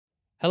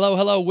Hello,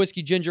 hello,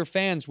 Whiskey Ginger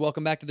fans.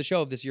 Welcome back to the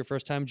show. If this is your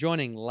first time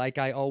joining, like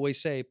I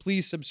always say,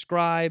 please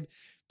subscribe.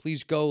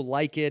 Please go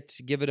like it,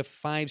 give it a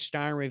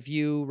 5-star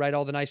review, write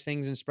all the nice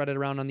things and spread it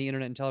around on the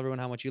internet and tell everyone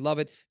how much you love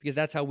it, because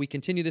that's how we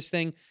continue this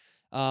thing.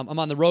 I'm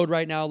on the road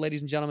right now, ladies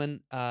and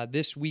gentlemen.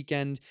 This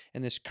weekend,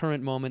 in this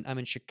current moment, I'm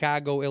in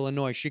Chicago,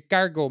 Illinois.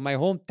 Chicago, my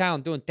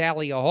hometown, doing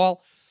Thalia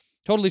Hall.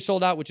 Totally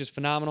sold out, which is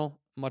phenomenal.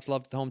 Much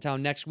love to the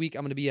hometown. Next week,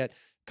 I'm going to be at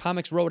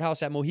Comics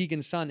Roadhouse at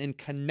Mohegan Sun in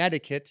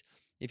Connecticut.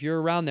 If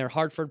you're around there,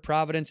 Hartford,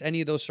 Providence, any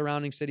of those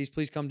surrounding cities,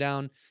 please come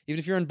down. Even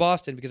if you're in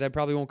Boston, because I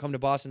probably won't come to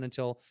Boston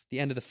until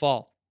the end of the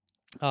fall.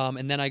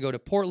 And then I go to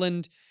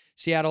Portland,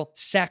 Seattle,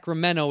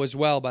 Sacramento as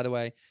well, by the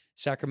way.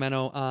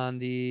 Sacramento on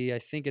I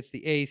think it's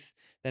the 8th,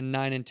 then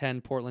 9 and 10,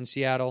 Portland,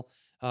 Seattle.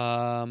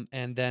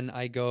 And then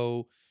I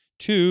go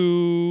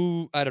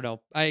to, I don't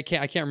know. I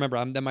can't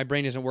remember. My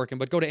brain isn't working.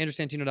 But go to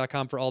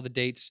andrewsantino.com for all the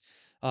dates.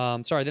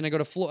 Then I go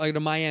to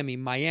Miami.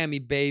 Miami,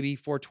 baby,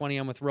 420.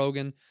 I'm with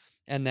Rogan.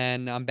 And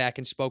then I'm back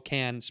in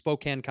Spokane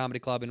Comedy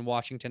Club in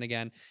Washington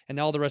again. And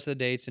all the rest of the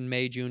dates in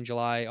May, June,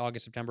 July,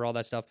 August, September, all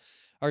that stuff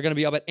are going to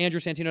be up at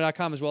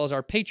andrewsantino.com, as well as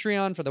our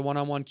Patreon for the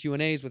one-on-one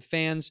Q&As with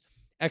fans,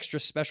 extra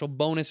special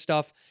bonus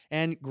stuff,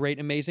 and great,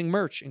 amazing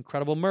merch,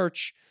 incredible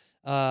merch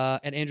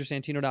at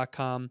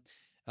andrewsantino.com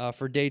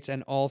for dates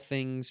and all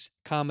things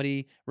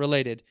comedy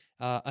related.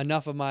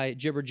 Enough of my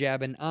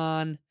jibber-jabbing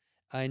on.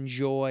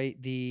 Enjoy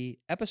the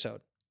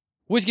episode.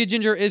 Whiskey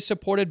Ginger is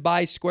supported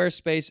by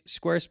Squarespace.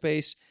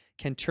 Squarespace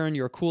can turn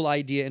your cool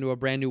idea into a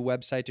brand new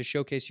website to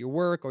showcase your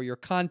work or your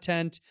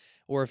content,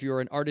 or if you're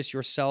an artist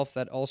yourself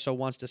that also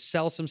wants to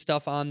sell some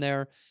stuff on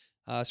there,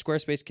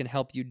 Squarespace can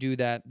help you do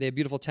that. They have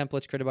beautiful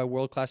templates created by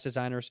world-class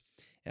designers,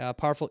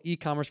 powerful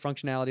e-commerce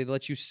functionality that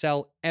lets you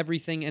sell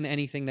everything and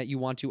anything that you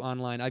want to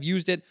online. I've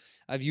used it.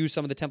 I've used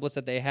some of the templates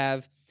that they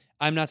have.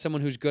 I'm not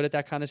someone who's good at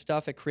that kind of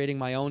stuff, at creating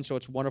my own, so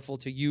it's wonderful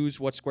to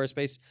use what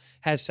Squarespace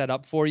has set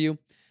up for you.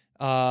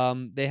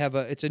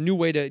 It's a new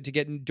way to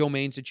get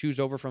domains to choose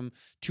over from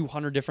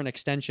 200 different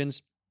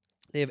extensions.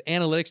 They have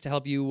analytics to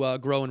help you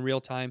grow in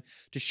real time,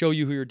 to show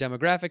you who your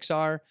demographics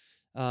are.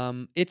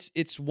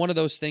 It's one of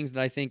those things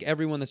that I think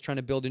everyone that's trying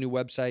to build a new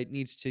website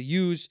needs to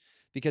use,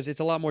 because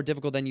it's a lot more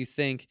difficult than you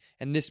think,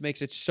 and this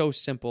makes it so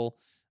simple.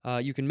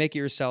 You can make it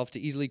yourself, to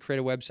easily create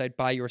a website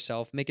by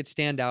yourself, make it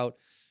stand out,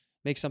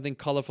 make something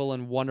colorful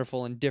and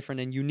wonderful and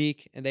different and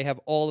unique. And they have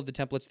all of the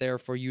templates there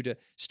for you to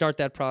start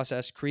that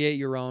process, create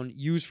your own,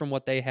 use from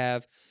what they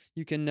have.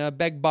 You can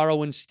beg,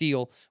 borrow, and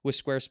steal with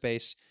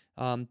Squarespace.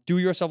 Do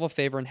yourself a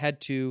favor and head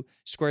to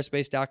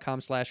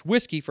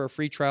squarespace.com/whiskey for a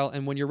free trial.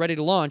 And when you're ready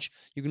to launch,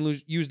 you can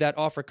use that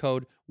offer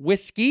code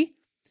whiskey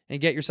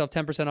and get yourself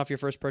 10% off your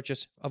first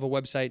purchase of a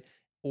website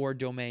or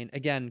domain.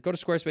 Again, go to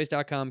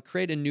squarespace.com,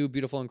 create a new,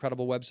 beautiful,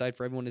 incredible website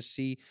for everyone to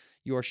see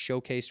your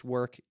showcased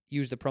work.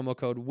 Use the promo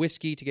code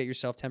whiskey to get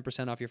yourself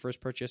 10% off your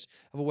first purchase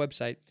of a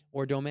website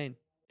or domain.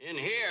 In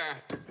here,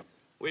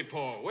 we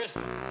pour whiskey,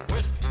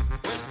 whiskey,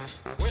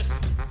 whiskey, whiskey,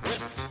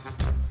 whiskey.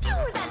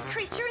 Oh, that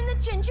creature in the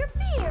ginger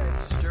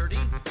beard. Sturdy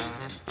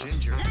and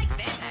ginger. Like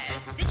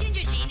vampires, the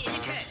ginger gene is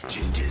a curse.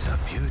 Gingers are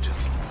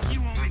beautiful.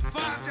 You owe me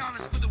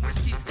 $5 for the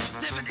whiskey and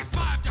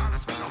 $75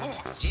 for the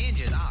horse.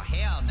 Gingers? Oh,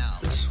 hell no.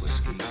 This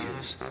whiskey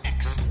is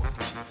excellent.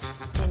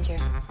 Ginger.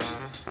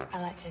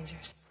 I like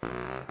gingers.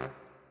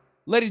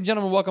 Ladies and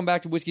gentlemen, welcome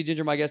back to Whiskey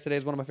Ginger. My guest today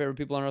is one of my favorite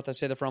people on earth. I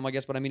say that for all my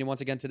guests, but I mean it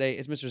once again today.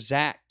 It's Mr.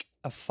 Zack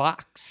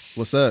Fox.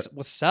 What's up?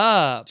 What's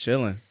up?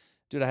 Chilling.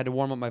 Dude, I had to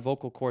warm up my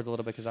vocal cords a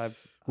little bit because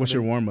What's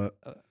your warm up?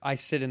 I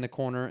sit in the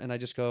corner and I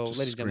just go,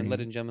 ladies and gentlemen,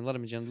 ladies and gentlemen,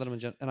 ladies and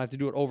gentlemen, and I have to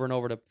do it over and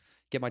over to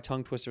get my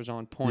tongue twisters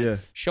on point. Yeah.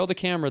 Show the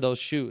camera those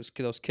shoes,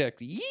 those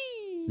kicks. Yee!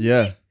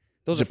 Yeah.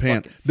 Those Japan.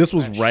 are fucking This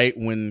was fresh. right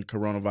when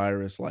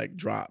coronavirus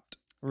dropped.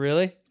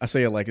 Really? I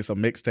say it like it's a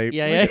mixtape.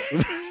 Yeah.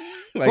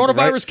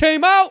 Coronavirus Right?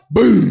 came out.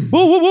 Boom. Boom,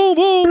 boom, boom,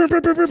 boom. Brr,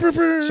 brr, brr, brr,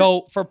 brr.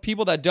 So for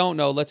people that don't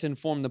know, let's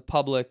inform the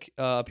public.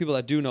 People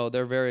that do know,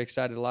 they're very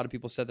excited. A lot of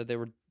people said that they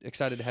were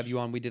excited to have you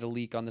on. We did a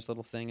leak on this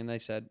little thing, and they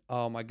said,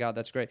 oh, my God,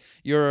 that's great.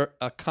 You're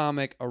a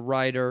comic, a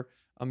writer,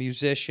 a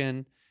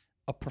musician,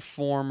 a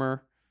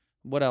performer.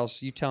 What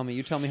else? You tell me.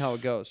 You tell me how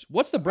it goes.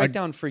 What's the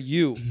breakdown for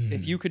you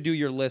if you could do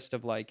your list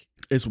of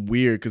It's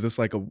weird because it's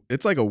like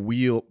a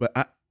wheel. But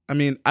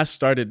I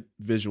started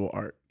visual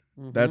art.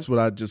 Mhm.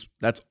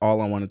 That's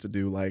all I wanted to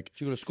do. Did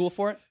you go to school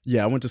for it?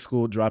 Yeah, I went to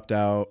school, dropped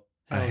out.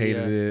 I Hell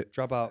hated yeah. it.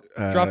 Drop out.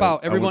 Uh, Drop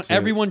out. I Everyone, went to-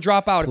 everyone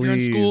drop out. If you're in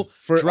Please. school,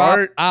 For drop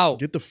art, out.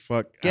 Get the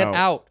fuck Get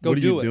out. Go what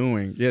are do you it.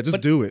 doing? Yeah, just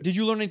But do it. Did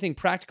you learn anything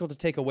practical to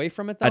take away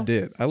from it, though? I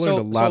did. I learned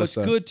a lot of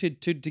stuff. So it's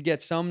good to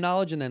get some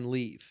knowledge and then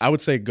leave. I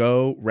would say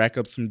go, rack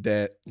up some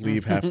debt,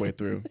 leave halfway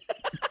through.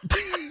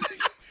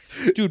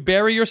 Dude,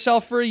 bury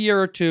yourself for a year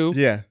or two.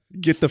 Yeah.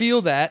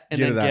 Feel that and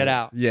then it get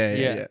out.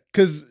 Yeah.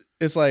 Because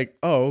it's like,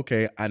 oh,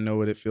 okay, I know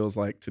what it feels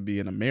like to be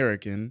an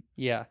American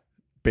Yeah.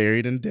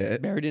 buried in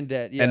debt. Buried in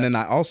debt. Yeah. And then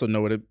I also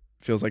know what it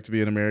feels like to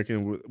be an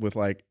American with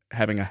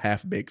having a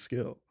half-baked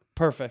skill.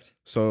 Perfect.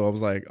 So I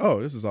was like,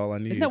 oh, this is all I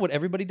need. Isn't that what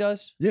everybody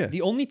does? Yeah.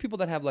 The only people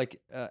that have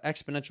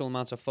exponential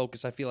amounts of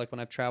focus, I feel like when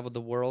I've traveled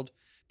the world,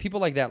 people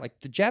like that, like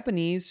the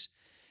Japanese,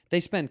 They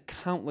spend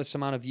countless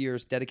amount of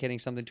years dedicating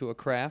something to a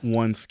craft.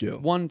 One skill.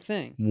 One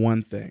thing.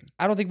 One thing.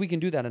 I don't think we can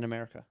do that in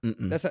America.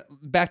 That's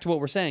back to what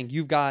we're saying.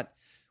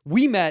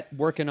 We met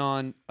working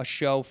on a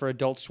show for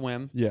Adult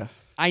Swim. Yeah.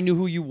 I knew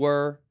who you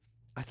were.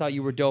 I thought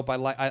you were dope. I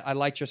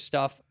liked your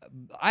stuff.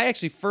 I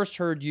actually first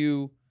heard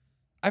you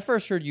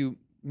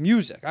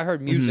music. I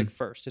heard music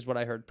first is what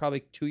I heard probably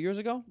 2 years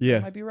ago. Yeah.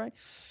 That might be right.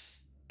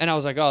 And I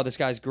was like, oh, this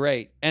guy's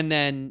great. And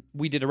then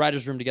we did a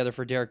writer's room together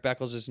for Derek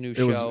Beckles' new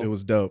show. It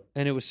was dope.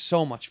 And it was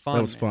so much fun.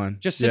 That was man. fun.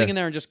 Just sitting Yeah. in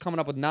there and just coming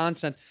up with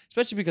nonsense,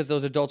 especially because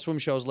those Adult Swim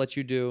shows let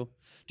you do.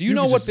 Do you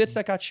know could what just- bits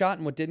that got shot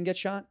and what didn't get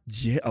shot?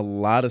 Yeah, a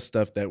lot of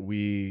stuff that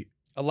we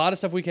A lot of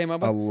stuff we came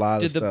up with. A lot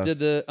of did stuff. Did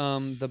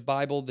the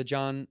Bible, the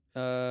John?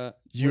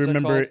 You what's that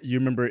remember? called? You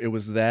remember it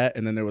was that,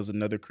 and then there was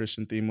another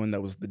Christian theme one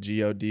that was the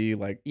God,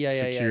 like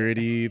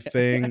security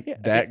thing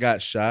that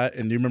got shot.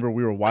 And you remember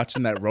we were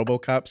watching that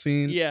RoboCop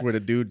scene where the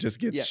dude just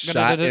gets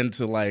shot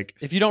into like.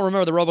 If you don't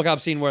remember the RoboCop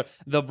scene where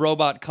the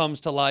robot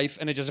comes to life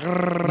and it just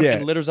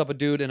and litters up a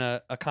dude in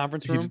a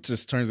conference room, he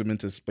just turns him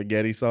into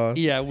spaghetti sauce.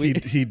 Yeah,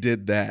 he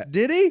did that.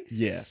 Did he?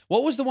 Yeah.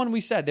 What was the one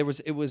we said? There was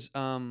There were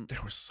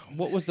so.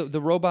 what was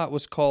the robot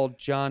was called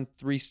John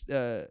 3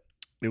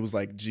 It was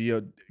like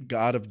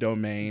God of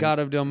Domain. God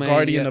of Domain.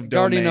 Guardian of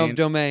Domain. Guardian of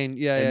Domain.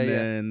 Yeah, and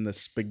then the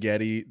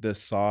spaghetti, the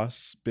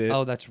sauce bit.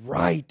 Oh, that's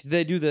right.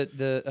 They do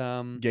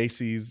the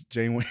Gacy's,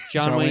 John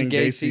Wayne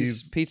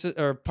Gacy's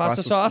pizza or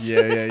pasta sauce.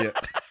 Yeah.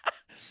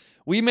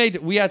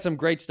 We had some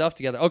great stuff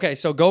together. Okay,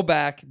 so go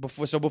back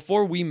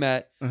before we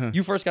met,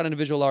 you first got into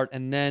visual art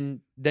and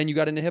then you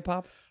got into hip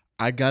hop?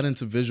 I got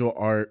into visual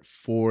art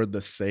for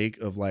the sake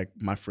of like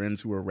my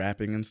friends who were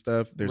rapping and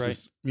stuff. There's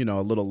this,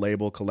 a little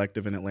label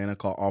collective in Atlanta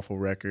called Awful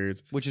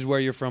Records. Which is where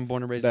you're from,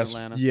 born and raised in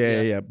Atlanta.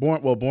 Yeah.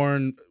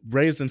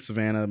 Raised in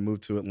Savannah,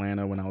 moved to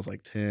Atlanta when I was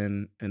like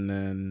 10 and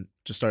then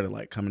just started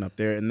like coming up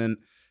there. And then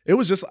it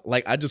was just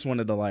like, I just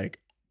wanted to like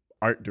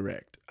art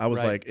direct. I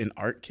was like an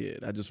art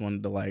kid. I just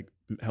wanted to like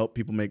help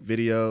people make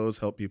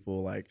videos, help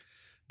people like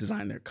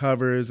design their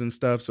covers and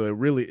stuff. So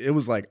it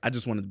was like, I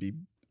just wanted to be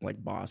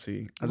like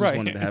bossy. I just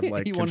wanted to have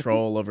like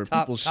control over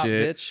people's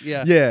shit. Bitch.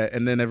 Yeah. Yeah.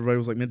 And then everybody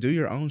was like, man, do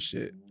your own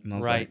shit. And I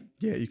was like,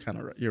 yeah,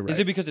 you're right. Is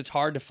it because it's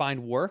hard to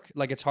find work?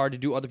 Like it's hard to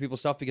do other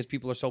people's stuff because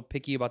people are so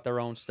picky about their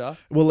own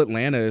stuff? Well,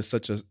 Atlanta is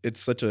such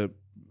a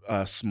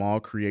small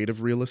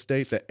creative real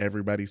estate that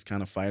everybody's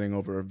kind of fighting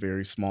over a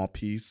very small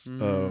piece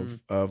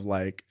of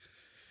like,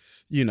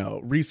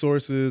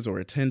 resources or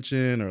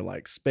attention or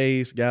like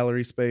space,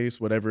 gallery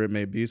space, whatever it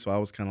may be. So I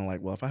was kind of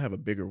like, well, if I have a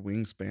bigger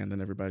wingspan than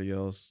everybody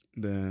else,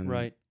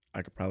 then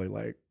I could probably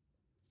like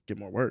get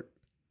more work.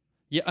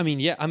 Yeah. I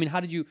mean, how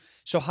did you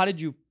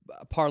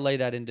parlay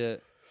that into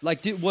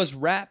like, was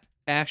rap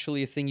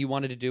actually a thing you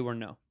wanted to do or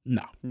no?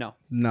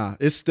 No,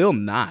 it's still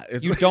not.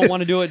 You don't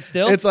want to do it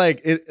still? It's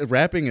like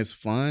rapping is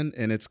fun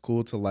and it's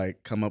cool to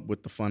like come up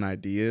with the fun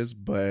ideas,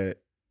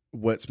 but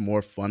what's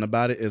more fun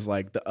about it is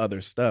like the other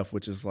stuff,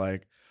 which is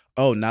like,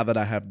 oh, now that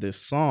I have this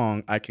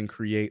song, I can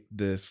create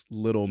this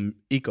little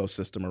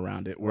ecosystem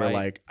around it where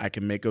like I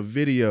can make a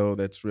video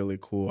that's really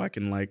cool. I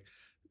can like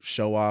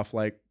show off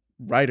like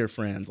writer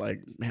friends, like,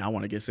 man, I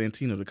want to get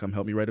Santino to come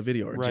help me write a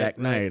video or Jack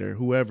Knight or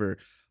whoever.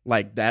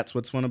 Like that's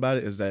what's fun about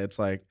it is that it's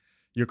like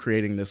you're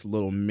creating this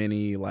little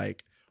mini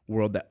like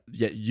world that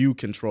yet you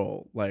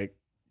control, like,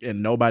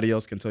 and nobody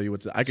else can tell you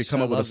what to. I could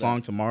come up with a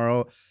song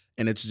tomorrow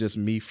and it's just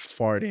me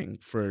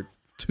farting for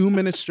 2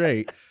 minutes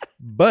straight,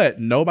 but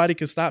nobody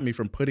can stop me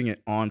from putting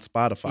it on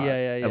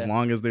Spotify as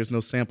long as there's no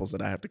samples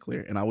that I have to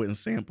clear, and I wouldn't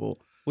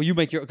sample. Well,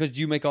 do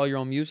you make all your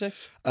own music?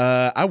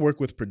 I work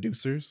with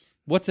producers.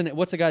 What's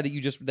a guy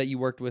that you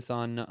worked with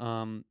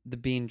on the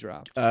Bean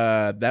Drop?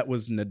 That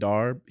was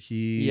Nadarb.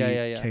 He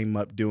came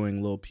up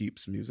doing Lil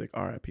Peep's music.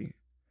 R.I.P.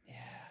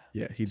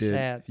 Yeah, he did.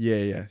 Sad.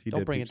 Yeah, he did.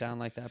 Don't bring it down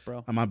like that,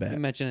 bro. My bad. You're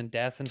mentioning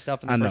death and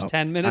stuff in the first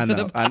 10 minutes of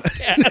the I know.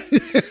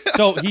 podcast.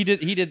 So he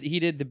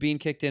did the Bean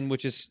Kicked In,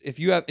 which is if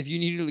you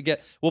need to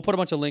get, we'll put a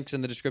bunch of links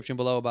in the description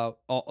below about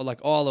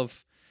all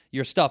of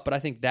your stuff. But I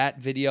think that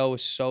video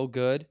is so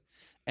good,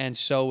 and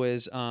so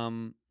is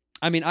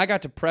I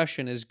Got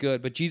Depression is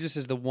good, but Jesus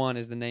is the One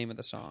is the name of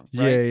the song.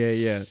 Right?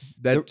 Yeah.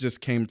 That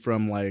just came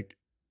from like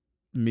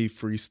me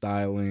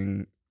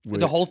freestyling.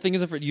 The whole thing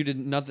is you did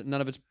nothing. None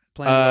of it's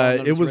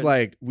planned. It was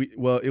like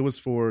it was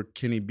for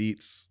Kenny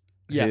Beats,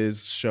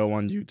 his show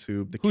on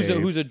YouTube.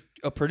 Who's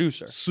a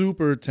producer,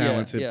 super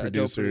talented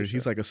producer. producer.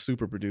 He's like a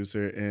super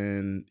producer,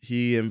 and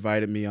he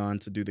invited me on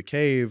to do The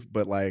Cave.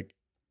 But like,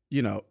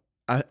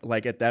 I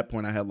like at that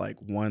point I had like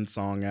one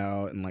song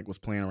out and like was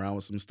playing around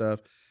with some stuff,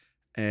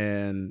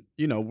 and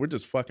we're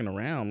just fucking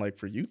around like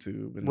for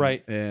YouTube, and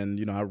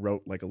And I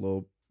wrote like a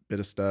little bit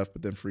of stuff,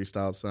 but then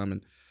freestyled some,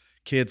 and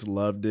kids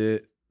loved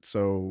it.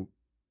 So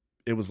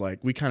it was like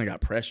we kind of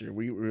got pressure.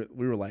 We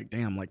were like,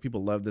 damn, like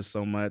people love this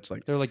so much.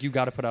 Like they're like, you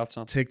got to put out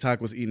something.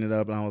 TikTok was eating it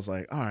up, and I was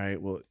like, all right.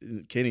 Well,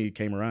 Kenny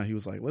came around. He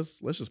was like, let's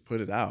just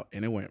put it out,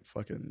 and it went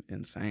fucking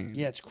insane.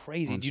 Yeah, it's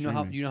crazy. Do you know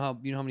how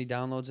many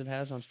downloads it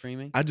has on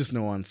streaming? I just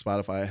know on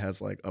Spotify it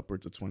has like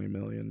upwards of 20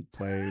 million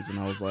plays, and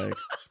I was like,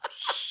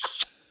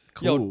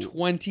 cool. Yo,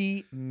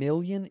 20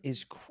 million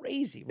is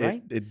crazy,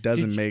 right? It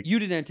doesn't make. You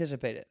didn't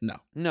anticipate it.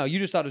 No. You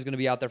just thought it was going to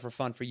be out there for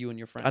fun for you and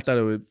your friends. I thought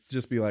it would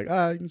just be like,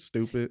 you're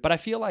stupid. But I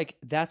feel like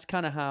that's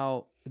kind of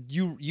how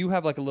you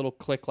have like a little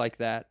clique like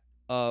that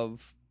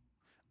of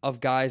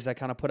guys that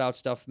kind of put out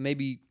stuff,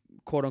 maybe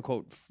quote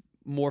unquote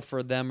more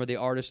for them or the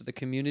artist or the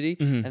community,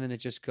 and then it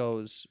just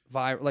goes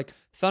viral. Like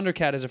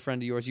Thundercat is a friend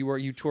of yours.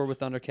 You tour with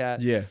Thundercat.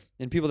 Yeah.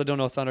 And people that don't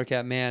know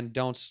Thundercat, man,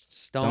 don't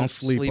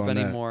sleep on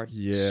anymore. That.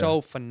 Yeah.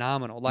 So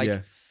phenomenal.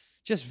 Like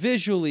just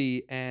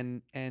visually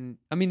and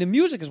I mean the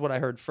music is what I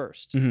heard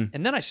first.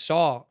 And then I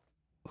saw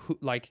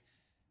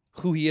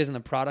who he is and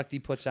the product he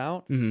puts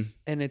out. And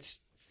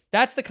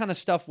that's the kind of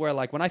stuff where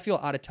like when I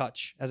feel out of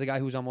touch as a guy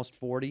who's almost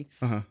 40,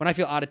 when I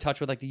feel out of touch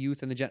with like the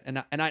youth and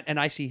the and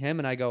I see him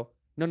and I go,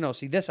 no,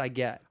 see this I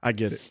get. I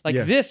get it. Like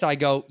this I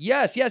go,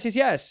 yes.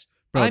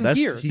 Bro, I'm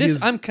here.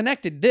 I'm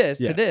connected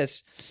to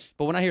this.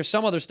 But when I hear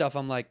some other stuff,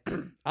 I'm like,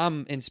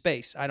 I'm in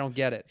space. I don't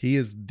get it. He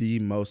is the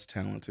most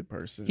talented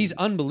person. He's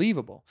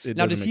unbelievable.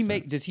 Now, does he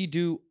makes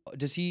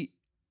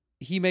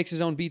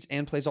his own beats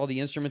and plays all the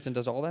instruments and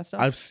does all that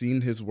stuff? I've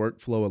seen his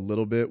workflow a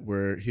little bit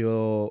where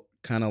he'll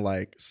kind of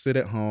like sit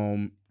at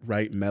home,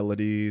 write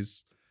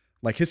melodies.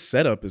 Like his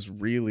setup is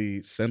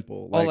really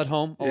simple. Like, all at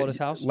home, all at his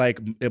house.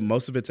 Like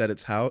most of it's at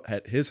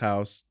his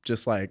house.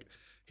 Just like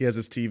he has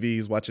his TV,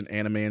 he's watching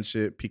anime and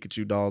shit,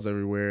 Pikachu dolls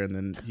everywhere, and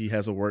then he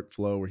has a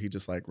workflow where he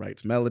just like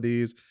writes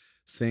melodies,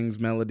 sings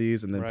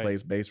melodies, and then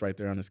plays bass right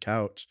there on his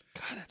couch.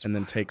 God, that's and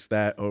then takes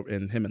that over.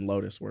 And him and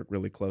Lotus work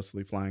really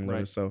closely, Flying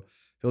Lotus. So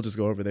he'll just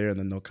go over there, and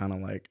then they'll kind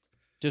of like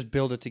just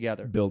build it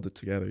together.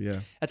 Yeah.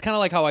 That's kind of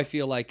like how I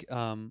feel like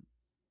a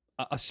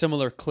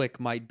similar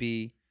clique might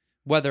be.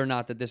 Whether or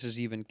not that this is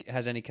even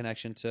has any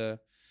connection to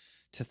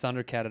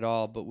Thundercat at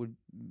all, but would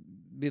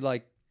be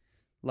like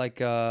kind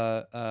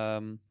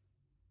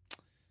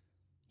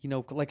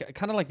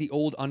of like the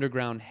old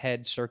underground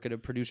head circuit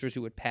of producers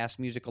who would pass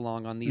music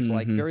along on these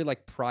like very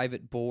like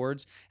private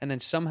boards, and then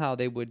somehow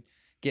they would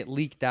get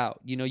leaked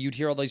out. You know, you'd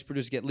hear all these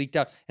producers get leaked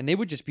out, and they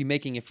would just be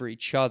making it for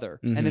each other,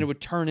 and then it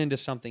would turn into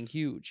something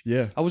huge.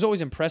 Yeah, I was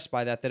always impressed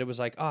by that it was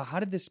like,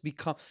 how did this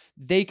become?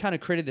 They kind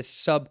of created this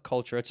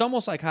subculture. It's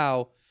almost like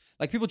how.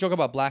 Like people joke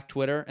about Black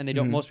Twitter, and they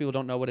don't. Most people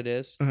don't know what it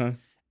is,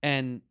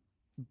 and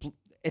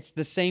it's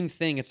the same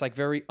thing. It's like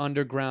very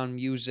underground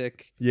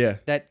music,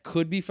 that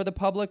could be for the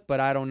public,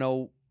 but I don't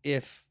know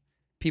if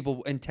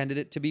people intended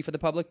it to be for the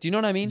public. Do you know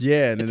what I mean?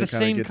 Yeah, and it's the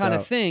same kind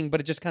of thing, but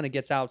it just kind of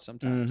gets out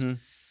sometimes.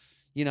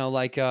 You know,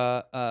 like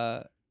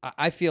I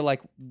feel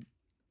like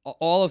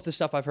all of the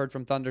stuff I've heard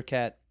from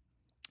Thundercat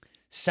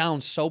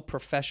sounds so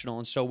professional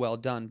and so well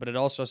done, but it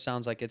also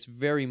sounds like it's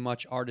very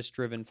much artist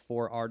driven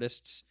for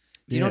artists.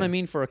 Do you know what I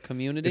mean? For a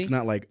community. It's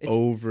not like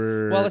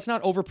over... Well, it's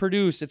not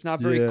overproduced. It's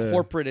not very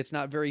corporate. It's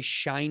not very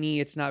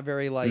shiny. It's not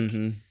very like...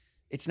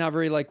 It's not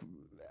very like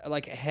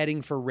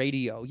heading for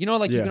radio. You know,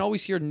 like you can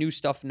always hear new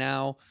stuff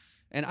now.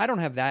 And I don't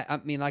have that.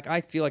 I mean, like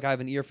I feel like I have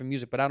an ear for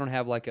music, but I don't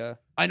have like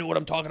I know what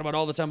I'm talking about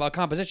all the time about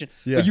composition.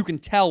 Yeah. But you can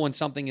tell when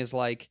something is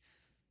like...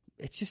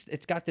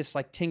 It's got this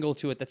like tingle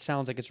to it that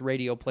sounds like it's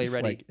radio play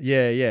ready. Like,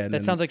 yeah.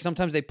 That sounds like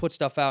sometimes they put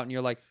stuff out and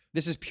you're like,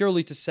 this is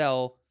purely to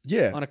sell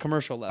on a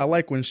commercial level. I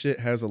like when shit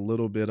has a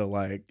little bit of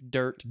like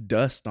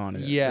dust on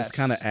it. Yes. It's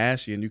kind of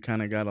ashy and you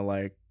kind of got to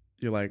like,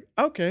 you're like,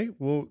 okay,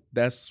 well,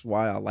 that's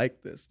why I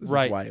like this. This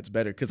is why it's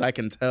better. Because I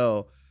can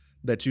tell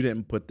that you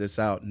didn't put this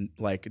out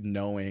like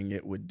knowing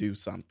it would do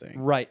something.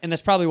 Right. And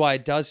that's probably why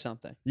it does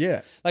something.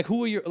 Yeah. Like who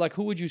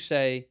would you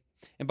say,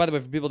 and by the way,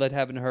 for people that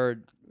haven't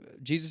heard,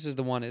 Jesus is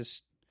the One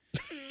is...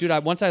 Dude,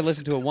 once I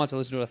listened to it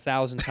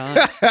 1,000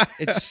 times.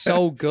 It's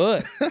so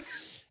good,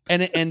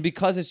 and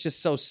because it's just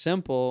so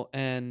simple,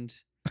 and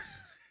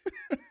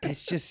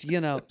it's just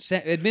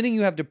admitting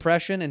you have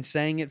depression and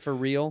saying it for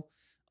real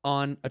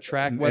on a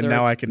track. And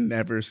now I can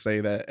never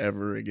say that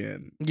ever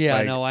again. Yeah,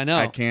 like, I know.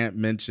 I can't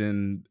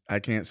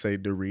say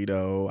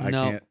Dorito. I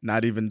can't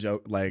not even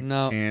joke. Like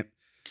can't.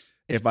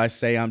 If I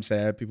say I'm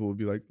sad, people will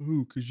be like,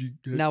 "Ooh, because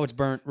now it's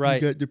burnt,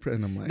 right?" You got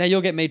depressed. I'm like, now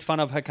you'll get made fun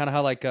of, kind of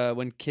how like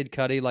when Kid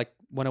Cudi like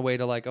went away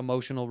to like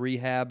emotional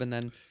rehab, and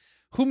then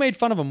who made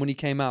fun of him when he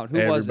came out?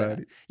 Who was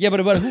that? Yeah,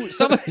 but who?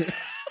 Somebody,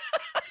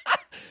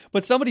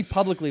 but somebody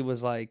publicly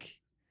was like,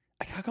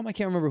 how come I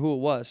can't remember who it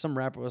was? Some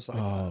rapper was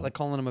like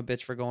calling him a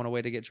bitch for going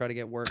away to try to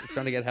get work,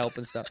 trying to get help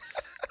and stuff.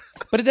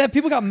 But then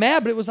people got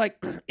mad. But it was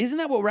like, isn't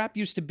that what rap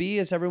used to be?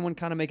 Is everyone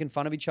kind of making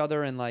fun of each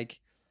other and like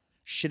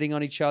shitting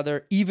on each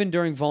other, even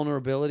during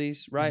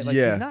vulnerabilities, right? Like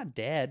he's not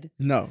dead.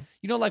 No.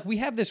 You know, like we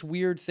have this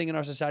weird thing in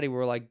our society where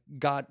we're like,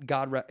 God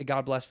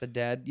bless the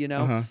dead, you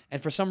know?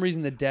 And for some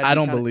reason the dead... I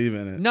don't believe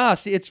in it. Nah,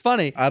 see, it's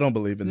funny. I don't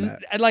believe in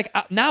that. Like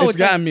now it's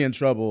gotten me in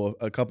trouble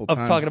a couple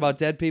times. Of talking about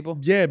dead people?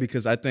 Yeah,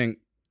 because I think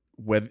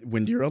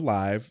when you're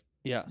alive,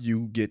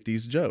 you get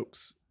these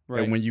jokes.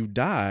 Right. And when you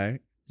die,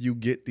 you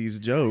get these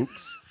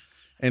jokes.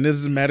 And it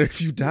doesn't matter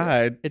if you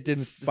died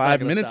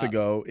 5 minutes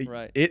ago.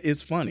 It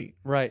is funny.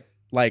 Right.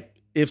 Like,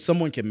 if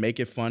someone can make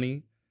it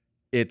funny,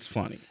 it's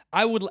funny.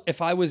 I would,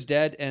 if I was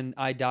dead and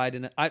I died,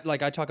 and I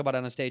talk about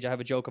it on stage. I have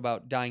a joke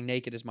about dying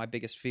naked is my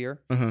biggest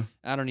fear.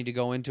 I don't need to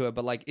go into it,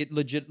 but like it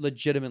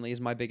legitimately is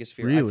my biggest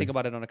fear. I Really? think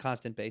about it on a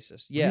constant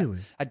basis. Yeah, Really?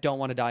 I don't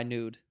want to die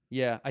nude.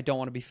 Yeah, I don't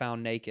want to be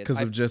found naked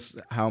Because of just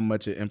how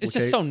much it It's implicates.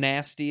 just so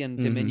nasty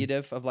and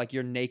diminutive of like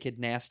your naked,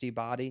 nasty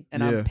body.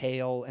 And Yeah. I'm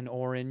pale and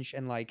orange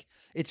and like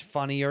it's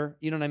funnier.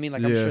 You know what I mean?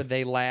 Like I'm Yeah. sure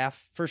they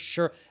laugh for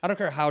sure. I don't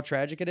care how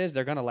tragic it is.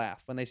 They're going to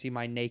laugh when they see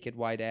my naked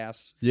white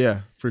ass. Yeah,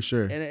 for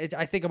sure. And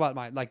I think about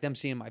like them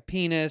seeing my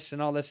penis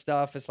and all this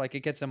stuff. It's like it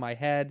gets in my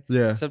head.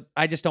 Yeah. So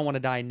I just don't want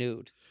to die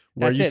nude.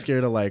 Were That's you it.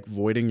 scared of like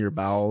voiding your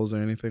bowels or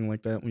anything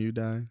like that when you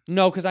die?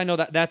 No, because I know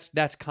that's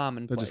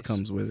commonplace. That just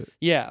comes with it.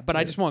 Yeah, but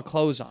I just want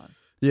clothes on.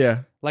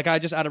 Yeah. Like I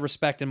just out of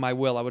respect in my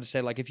will, I would say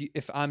like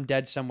if I'm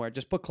dead somewhere,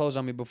 just put clothes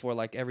on me before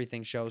like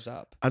everything shows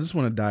up. I just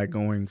want to die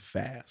going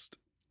fast.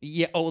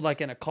 Yeah. Oh,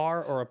 like in a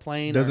car or a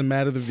plane. Doesn't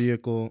matter the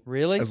vehicle.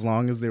 Really? As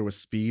long as there was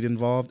speed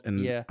involved, and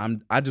Yeah.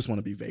 I just want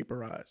to be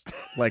vaporized.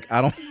 Like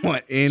I don't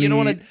want any. You don't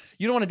want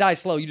to die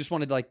slow. You just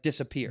want to like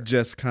disappear.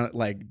 Just kind of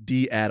like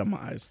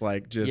de-atomize,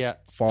 like just Yeah.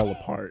 fall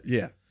apart.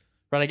 Yeah.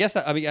 Right. I guess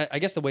I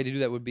guess the way to do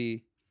that would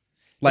be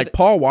Like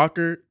Paul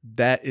Walker,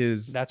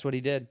 that's what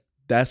he did.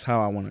 That's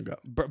how I want to go.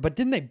 But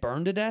didn't they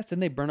burn to death? Didn't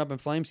they burn up in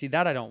flames? See,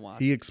 that I don't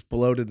want. He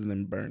exploded and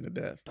then burned to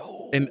death.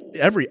 Oh. And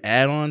every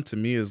add-on to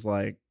me is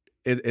like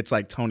it's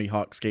like Tony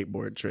Hawk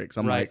skateboard tricks.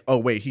 I'm Right. like, oh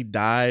wait, he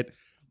died,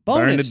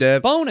 bonus, burned to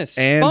death, bonus,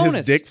 and bonus.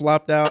 his dick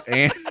flopped out,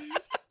 and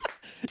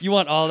You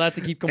want all that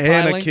to keep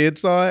compiling? and a kid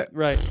saw it.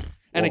 Right.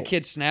 And Whoa. a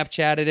kid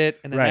Snapchatted it,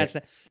 and then Right.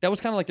 that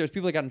was kind of like there was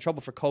people that got in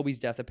trouble for Kobe's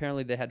death.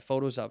 Apparently, they had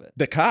photos of it.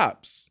 The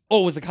cops.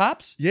 Oh, it was the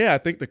cops? Yeah, I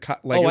think the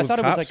cop. Like, oh, it I was thought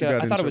it was cops like who got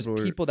I in thought it was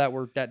trouble. people that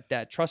were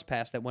that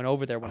trespassed that went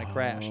over there when it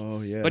crashed.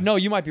 Oh yeah. But no,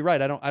 you might be right.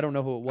 I don't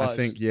know who it was. I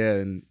think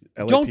and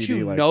LAPD, Don't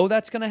you like, know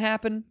that's gonna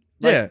happen?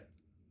 Like, Yeah.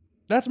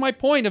 That's my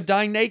point of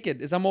dying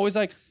naked. Is I'm always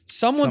like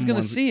someone's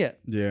gonna see it.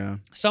 Yeah.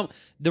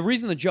 The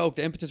reason the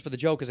impetus for the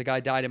joke is a guy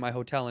died in my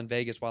hotel in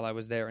Vegas while I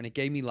was there, and it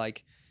gave me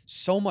like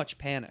so much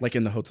panic. Like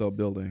in the hotel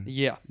building.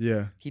 Yeah.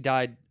 Yeah. He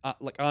died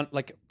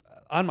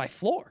on my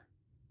floor.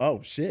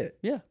 Oh shit.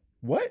 Yeah.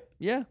 What?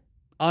 Yeah.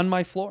 On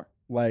my floor.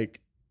 Like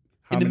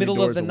how In the many middle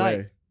of doors the night.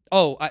 away?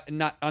 Oh,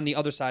 not on the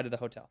other side of the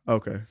hotel.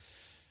 Okay.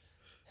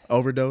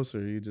 Overdose,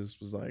 or he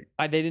just was like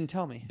They didn't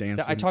tell me.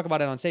 Dancing. I talk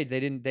about it on stage. They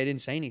didn't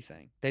say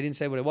anything. They didn't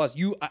say what it was.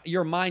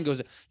 Your mind goes.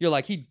 You're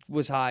like he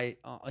was high.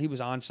 He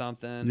was on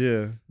something.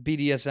 yeah,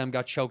 BDSM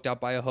got choked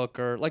out by a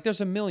hooker. Like there's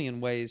a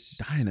million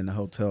ways. dying in the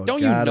hotel. Don't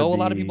you gotta know a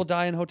lot of be- people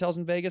die in hotels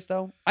in Vegas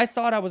though? I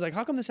thought I was like,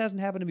 how come this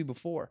hasn't happened to me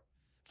before?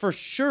 For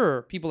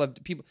sure, people.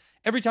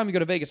 Every time you go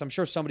to Vegas, I'm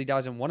sure somebody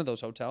dies in one of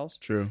those hotels.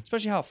 True.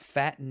 Especially how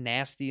fat and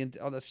nasty and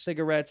all the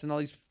cigarettes and all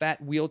these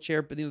fat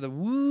wheelchair, but the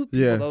woo people,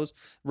 Yeah. those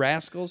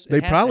rascals. It They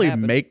has to probably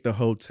happen. make the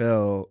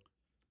hotel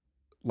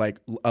like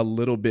a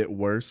little bit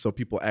worse, so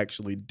people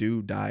actually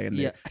do die in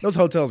there. Yeah. Those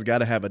hotels got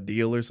to have a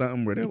deal or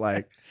something where they're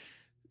like,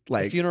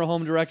 The funeral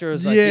home director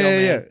is like, yeah, yo,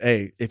 man, yeah.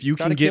 Hey, if you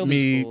gotta can get kill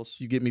these me, fools.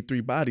 you get me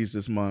 3 bodies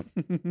this month.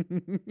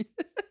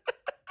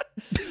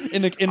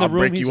 in the I'll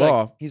room, break he's you like,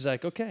 off. he's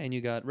like, okay,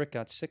 and Rick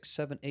got 6,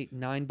 7, 8,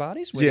 9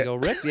 bodies. Way Yeah. to go,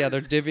 Rick. Yeah,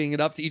 they're divvying it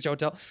up to each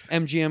hotel.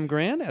 MGM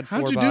Grand had 4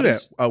 How'd you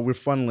bodies. do that? We're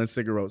funneling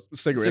cigarette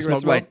Cigarette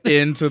smoke smoke. like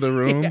into the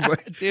rooms, Yeah,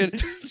 like, dude.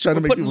 trying We're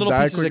to make putting people little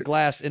die pieces quick. of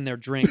glass in their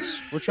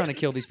drinks. We're trying to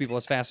kill these people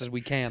as fast as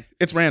we can.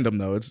 It's random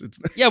though. It's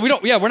Yeah, we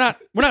don't. Yeah, we're not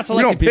we selecting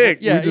don't people. pick.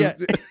 Yeah, We just,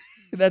 yeah.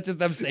 That's just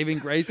them saving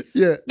grace.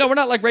 Yeah. No, we're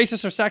not like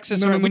racist or sexist.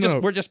 No, or no, no.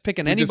 We're just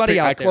picking We just anybody pick-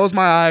 out I there. close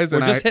my eyes We're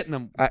and just hitting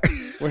them.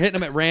 We're hitting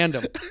them at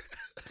random.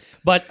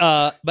 But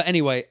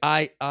anyway,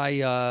 I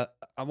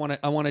want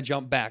to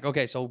jump back.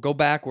 Okay, so go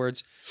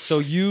backwards. So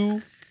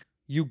you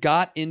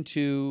got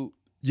into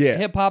yeah.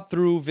 hip hop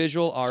through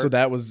visual art. So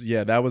that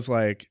was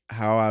like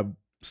how I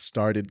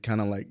started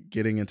kind of like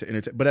getting into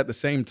entertainment. But at the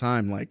same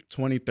time, like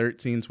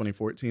 2013,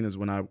 2014 is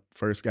when I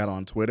first got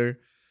on Twitter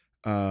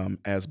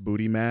as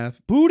Booty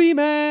Math,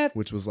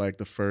 which was like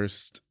the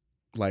first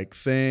like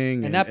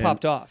thing. and that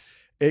popped off.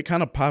 It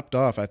kind of popped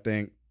off, I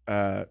think.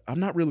 I'm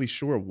not really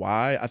sure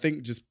why. I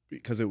think just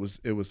because it was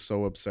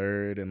so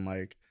absurd and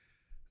like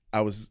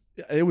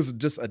it was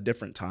just a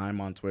different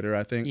time on Twitter,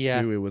 I think,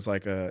 Yeah. too. It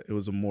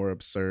was a more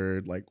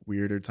absurd, like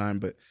weirder time,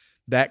 but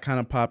that kind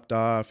of popped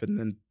off, and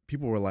then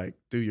people were like,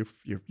 dude,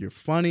 you're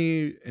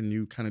funny and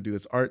you kind of do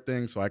this art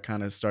thing. So I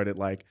kind of started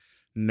like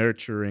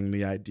nurturing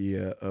the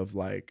idea of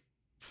like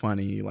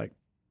funny, like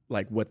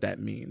what that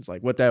means,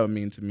 like what that would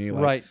mean to me,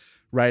 like Right.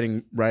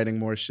 writing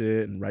more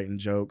shit and writing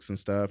jokes and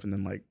stuff, and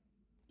then like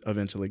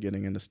eventually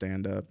getting into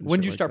stand up. When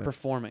did you start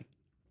performing?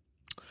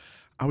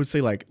 I would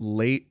say like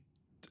late.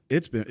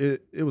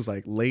 It was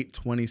like late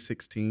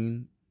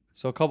 2016.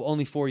 So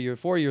only 4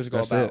 years ago.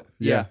 That's about it.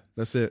 Yeah,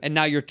 that's it. And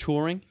now you're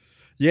touring.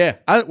 Yeah,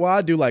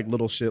 I do like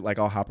little shit. Like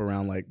I'll hop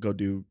around, like go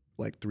do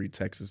like 3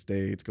 Texas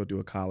dates, go do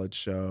a college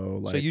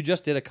show. Like, So you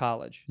just did a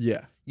college.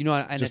 yeah. You know,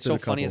 and Just it's did so a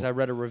funny as couple. I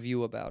read a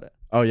review about it.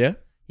 Oh yeah,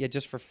 Yeah,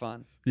 just for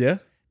fun. yeah.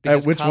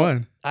 Because Which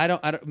one? I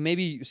don't.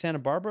 Maybe Santa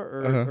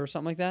Barbara or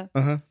something like that.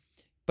 Uh huh.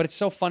 But it's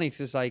so funny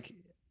because it's like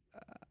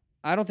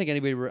I don't think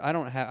anybody.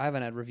 I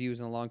haven't had reviews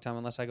in a long time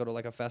unless I go to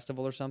like a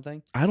festival or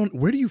something.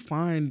 Where do you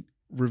find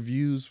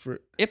reviews for?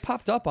 It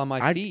popped up on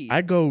my feed.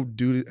 I go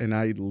do it and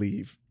I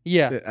leave.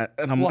 Yeah.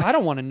 And I'm I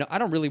don't want to know. I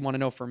don't really want to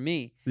know for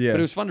me. Yeah. But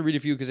it was fun to read a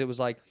few because it was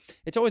like,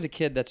 it's always a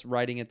kid that's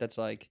writing it that's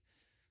like,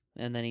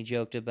 and then he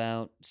joked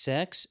about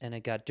sex and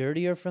it got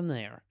dirtier from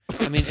there.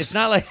 I mean, it's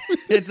not like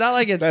it's.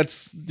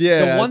 That's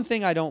yeah. The one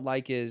thing I don't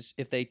like is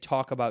if they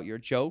talk about your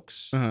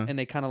jokes and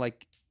they kind of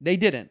like, he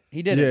didn't.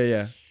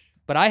 Yeah.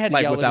 But I had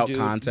to yell without at a dude.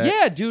 context.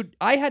 Yeah, dude.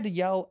 I had to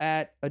yell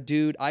at a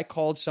dude. I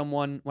called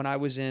someone when I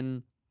was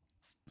in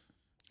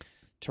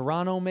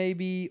Toronto,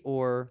 maybe,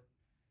 or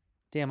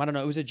damn, I don't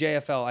know. It was a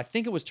JFL. I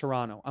think it was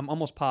Toronto. I'm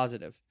almost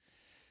positive.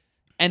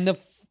 And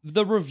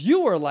the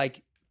reviewer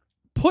like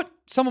put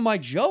some of my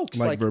jokes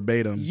like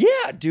verbatim.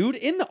 Yeah, dude.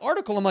 In the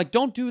article, I'm like,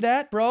 don't do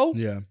that, bro.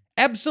 Yeah.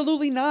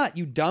 Absolutely not.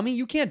 You dummy.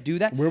 You can't do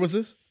that. Where was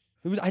this?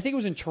 I think it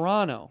was in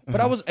Toronto,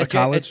 but I was at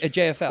college? at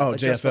JFL. Oh, at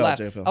Just for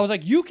Laughs. JFL. I was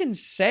like, you can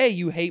say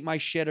you hate my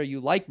shit or you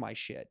like my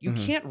shit. You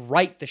can't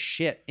write the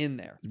shit in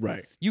there.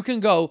 Right. You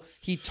can go,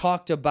 he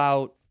talked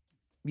about,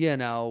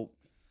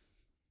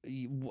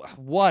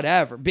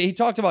 whatever. But he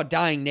talked about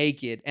dying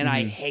naked and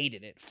I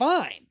hated it.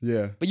 Fine.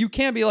 Yeah. But you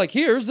can't be like,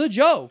 here's the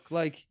joke.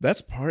 Like, that's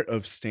part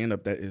of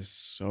stand-up that is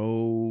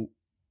so,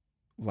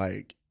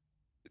 like,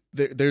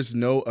 there's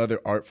no other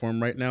art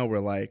form right now where,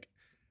 like,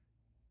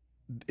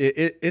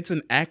 it's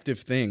an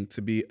active thing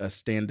to be a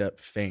stand-up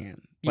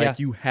fan. Like,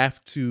 you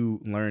have to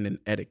learn an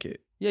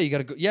etiquette. Yeah, you got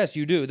to go. Yes,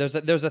 you do. There's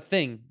a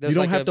thing. You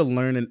don't have to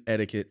learn an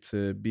etiquette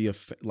to be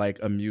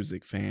a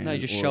music fan. No, you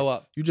just show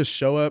up. You just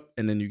show up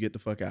and then you get the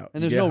fuck out.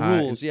 And there's no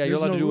rules. Yeah, you're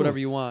allowed to do whatever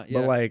you want. Yeah.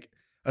 But, like,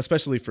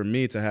 especially for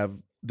me to have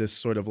this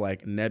sort of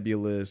like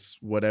nebulous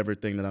whatever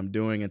thing that I'm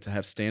doing and to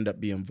have stand-up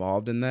be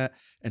involved in that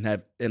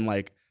and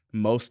like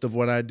most of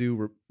what I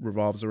do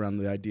revolves around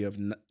the idea of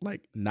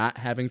not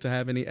having to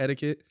have any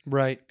etiquette.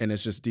 Right. And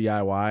it's just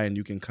DIY and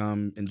you can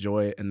come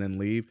enjoy it and then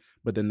leave.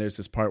 But then there's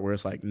this part where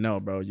it's like, no,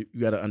 bro, you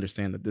got to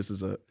understand that this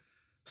is a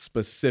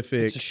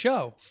specific it's a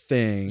show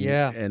thing.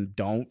 Yeah. And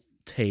don't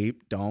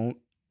tape, don't.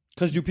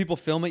 Because do people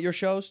film at your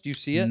shows? Do you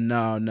see it?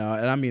 No. And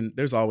I mean,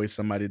 there's always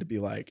somebody to be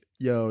like,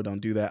 yo, don't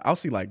do that. I'll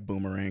see like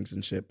boomerangs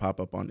and shit pop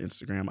up on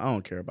Instagram. I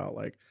don't care about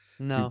like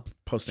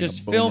posting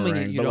just a boomerang,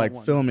 filming it. But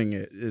like filming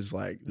it is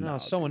like no,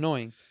 it's so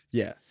annoying.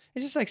 Yeah,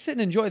 it's just like sit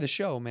and enjoy the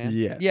show, man.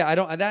 Yeah. I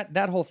don't.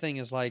 That whole thing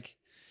is like.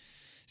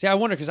 See, I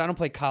wonder because I don't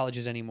play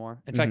colleges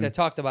anymore. In fact, I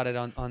talked about it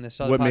on this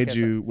other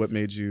podcast. What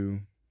made you?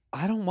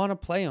 I don't want to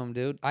play them,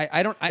 dude.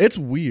 I don't. It's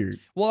weird.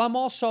 Well,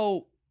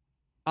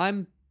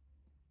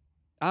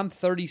 I'm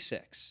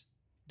 36.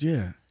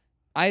 Yeah.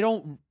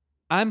 I'm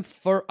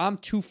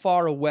too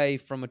far away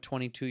from a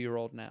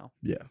 22-year-old now.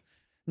 Yeah.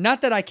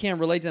 Not that I can't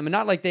relate to them, and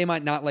not like they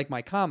might not like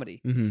my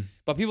comedy,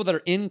 but people that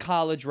are in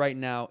college right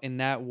now in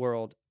that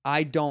world,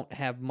 I don't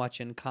have much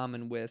in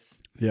common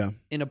with. Yeah.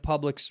 In a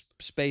public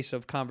space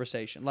of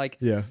conversation, like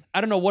I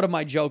don't know what of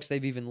my jokes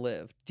they've even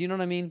lived. Do you know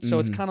what I mean? So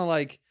it's kind of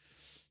like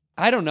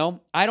I don't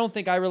know. I don't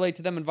think I relate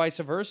to them, and vice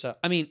versa.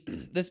 I mean,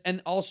 this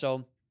and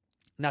also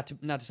not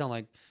to sound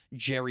like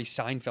Jerry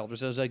Seinfeld or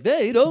so. It's like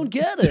they don't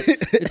get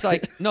it. It's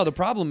like no. The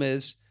problem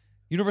is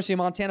University of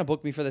Montana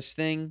booked me for this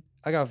thing.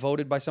 I got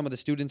voted by some of the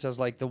students as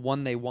like the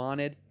one they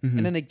wanted,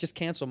 and then they just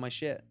canceled my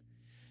shit.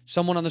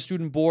 Someone on the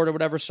student board or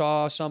whatever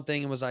saw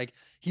something and was like,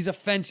 he's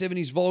offensive and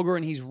he's vulgar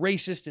and he's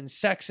racist and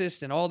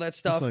sexist and all that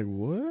stuff. It's like,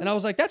 what? And I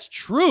was like, that's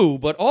true,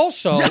 but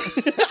also...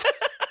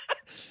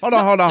 Hold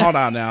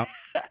on now.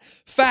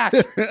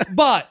 Fact,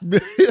 but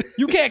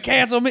you can't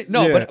cancel me.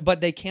 No, Yeah. but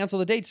they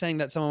canceled the date saying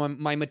that some of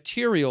my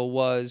material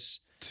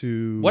was...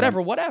 To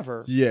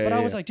whatever. Yeah. But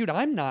I was like, dude,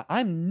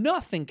 I'm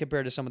nothing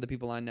compared to some of the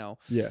people I know.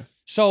 Yeah.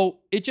 So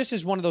it just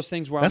is one of those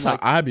things where that's I'm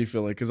like... how I be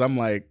feeling, because I'm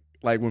like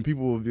when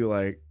people will be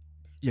like,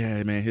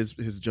 yeah, man,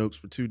 his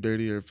jokes were too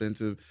dirty or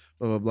offensive,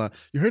 blah, blah, blah.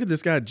 You heard of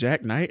this guy,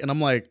 Jack Knight? And I'm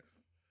like...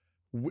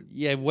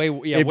 Yeah, way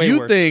if way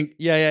you worse. think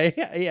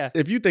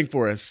If you think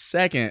for a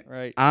second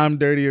right. I'm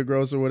dirty or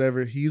gross or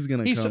whatever, he's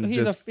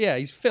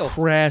filth.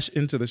 Crash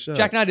into the show.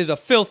 Jack Knight is a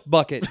filth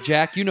bucket.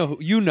 Jack, you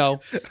know.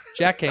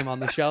 Jack came on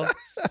the show.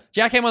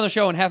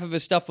 And half of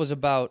his stuff was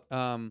about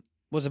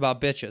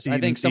bitches. I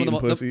think some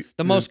of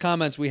the most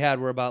comments we had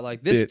were about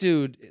like this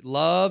dude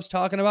loves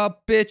talking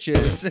about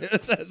bitches.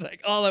 It's like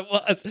all it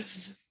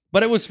was.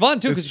 But it was fun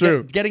too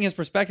because getting his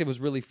perspective was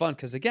really fun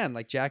because again,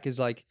 like Jack is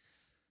like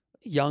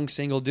young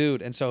single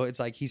dude, and so it's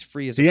like he's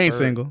free as a bird. He ain't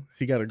single.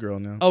 He got a girl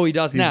now. Oh, he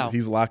does now.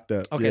 He's locked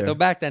up. Okay, though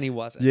back then he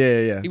wasn't.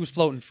 Yeah. He was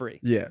floating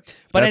free. Yeah.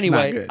 But That's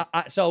anyway,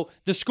 so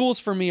the schools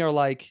for me are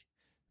like,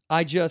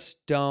 I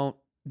just don't.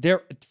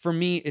 For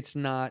me, it's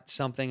not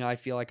something I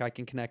feel like I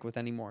can connect with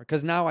anymore.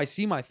 Because now I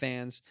see my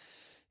fans,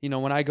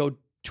 when I go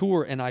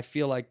tour, and I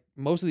feel like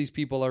most of these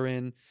people are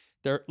in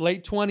their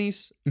late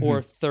 20s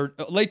or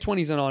late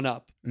 20s and on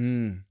up,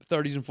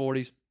 30s and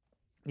 40s.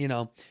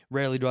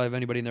 Rarely do I have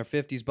anybody in their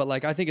 50s, but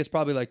like I think it's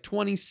probably like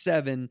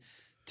 27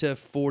 to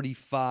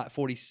 45,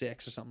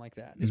 46 or something like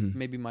that is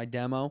maybe my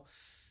demo.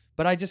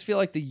 But I just feel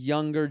like the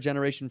younger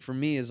generation for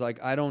me is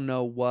like, I don't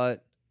know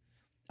what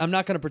I'm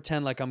not going to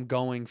pretend like I'm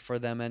going for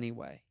them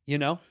anyway, you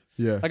know?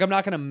 Yeah. Like I'm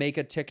not going to make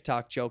a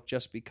TikTok joke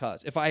just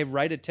because. If I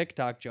write a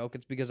TikTok joke,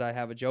 it's because I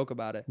have a joke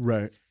about it.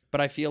 Right.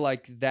 But I feel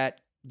like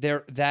that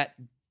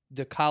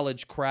the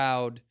college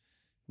crowd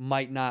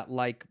might not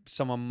like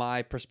some of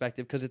my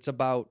perspective because it's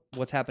about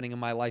what's happening in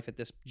my life at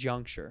this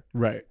juncture.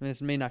 Right. I mean,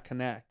 this may not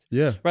connect.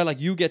 Yeah. Right,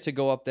 like you get to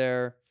go up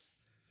there,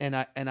 and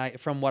I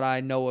from what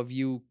I know of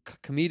you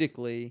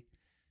comedically,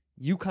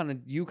 you kind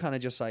of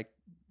just like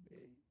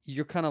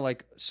you're kind of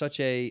like such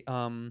a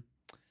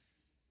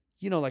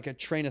like a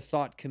train of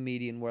thought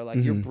comedian where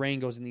like your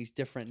brain goes in these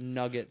different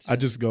nuggets. I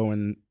just go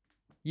in.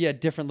 Yeah,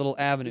 different little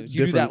avenues.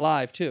 You do that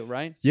live too,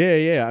 right?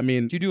 Yeah. I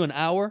mean, Do you do an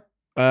hour?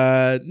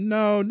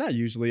 no, not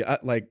usually.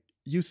 Like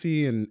you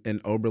see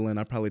in Oberlin,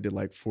 I probably did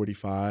like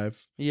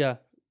 45. Yeah.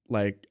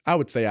 Like I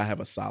would say I have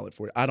a solid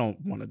 40. I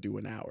don't want to do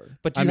an hour.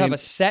 But do you have a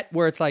set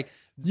where it's like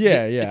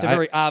Yeah. It's a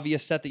very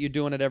obvious set that you're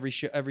doing at every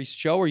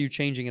show, or are you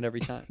changing it every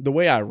time? The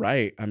way I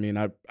write, I mean,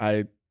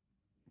 I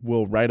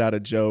will write out a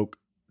joke,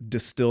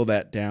 distill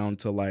that down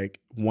to like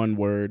one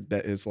word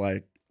that is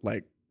like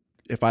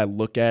if I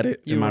look at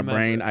it in my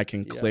brain, I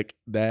can click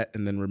that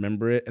and then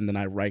remember it, and then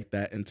I write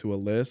that into a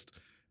list,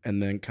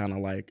 and then kind of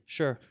like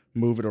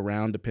move it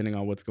around depending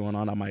on what's going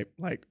on. I might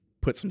like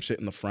put some shit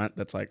in the front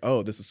that's like,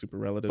 oh, this is super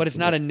relative. But it's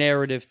not a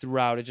narrative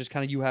throughout. It's just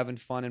kind of you having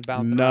fun and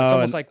bouncing around. It's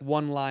almost like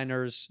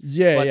one-liners,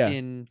 but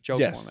in joke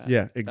format.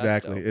 Yeah,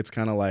 exactly. It's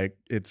kind of like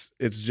it's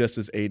just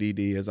as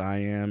ADD as I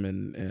am,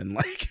 and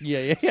like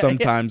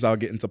sometimes I'll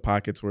get into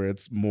pockets where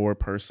it's more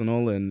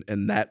personal, and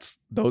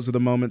those are the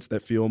moments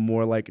that feel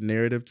more like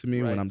narrative to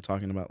me when I'm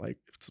talking about like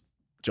if it's a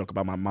joke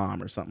about my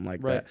mom or something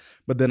like that.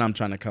 But then I'm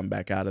trying to come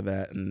back out of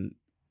that and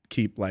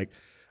keep like.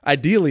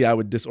 Ideally, I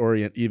would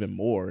disorient even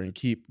more and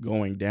keep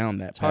going down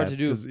that path. It's hard to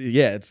do. I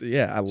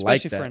Especially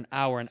like that. for an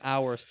hour. An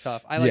hour is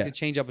tough. I like to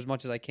change up as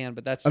much as I can,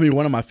 but that's... I mean,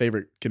 one of my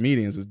favorite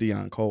comedians is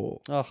Dion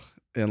Cole. Ugh.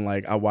 And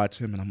like, I watch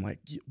him and I'm like,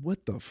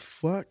 what the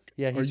fuck?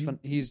 Yeah, he's fun.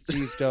 He's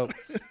dope.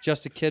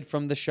 Just a kid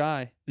from the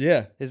Shy.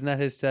 Yeah. Isn't that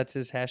that's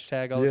his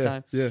hashtag all the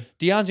time? Yeah.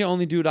 Dion's the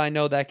only dude I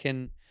know that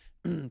can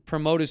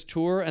promote his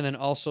tour and then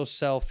also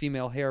sell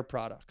female hair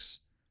products.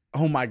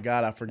 Oh my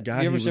God, I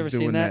forgot he was doing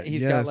seen that?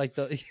 He's got like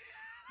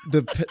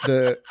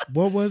the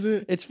what was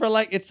it? It's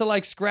to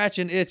like scratch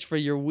and itch for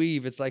your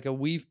weave. It's like a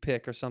weave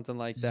pick or something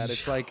like that.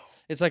 It's like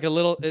a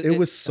little. It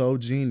was so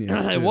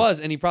genius. It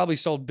was, and he probably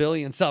sold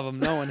billions of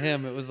them. Knowing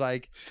him, it was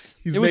like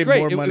it was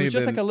great. It was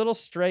just like a little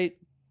straight.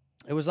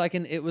 It was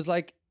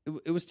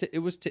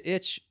to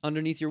itch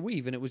underneath your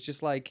weave, and it was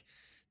just like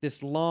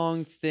this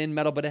long, thin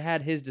metal, but it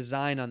had his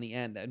design on the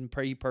end and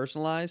pretty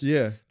personalized.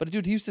 Yeah. But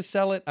dude, he used to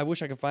sell it. I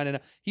wish I could find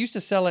it. He used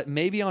to sell it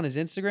maybe on his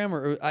Instagram,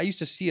 or I used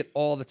to see it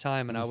all the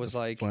time, and I was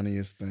like,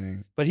 funniest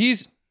thing. But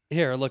he's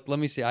here. Look, let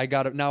me see. I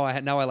got it now.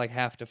 I like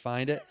have to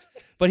find it.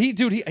 But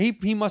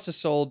he must have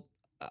sold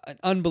an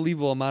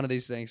unbelievable amount of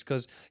these things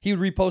because he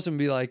would repost them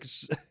and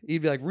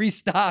he'd be like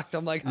restocked.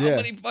 I'm like, how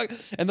many fuck?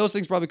 And those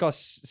things probably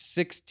cost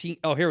 16.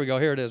 Oh, here we go.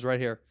 Here it is, right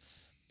here.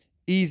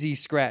 Easy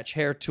Scratch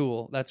Hair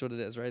Tool. That's what it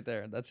is right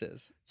there. That's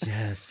his.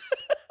 Yes.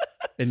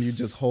 And you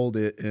just hold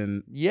it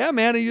and yeah,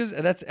 man.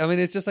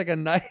 It's just like a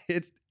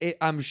nice.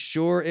 I'm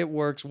sure it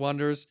works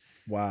wonders.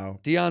 Wow.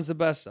 Dion's the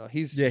best though.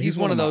 He's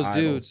one of those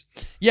dudes.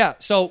 Yeah.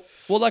 So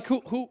like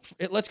who?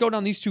 Let's go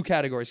down these two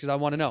categories because I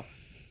want to know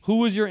who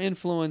was your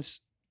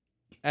influence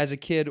as a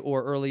kid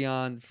or early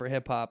on for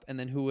hip hop, and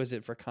then who was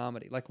it for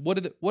comedy? Like what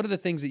are the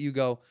things that you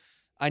go?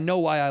 I know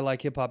why I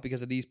like hip hop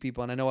because of these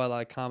people, and I know I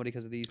like comedy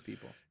because of these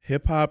people.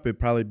 Hip hop, it'd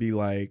probably be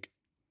like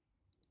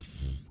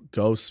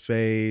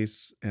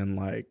Ghostface and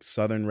like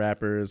Southern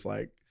rappers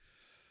like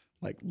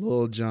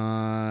Lil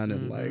Jon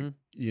and like,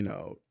 you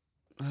know,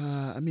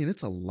 I mean,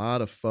 it's a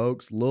lot of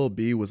folks. Lil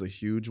B was a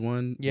huge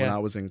one when I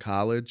was in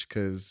college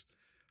because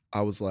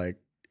I was like,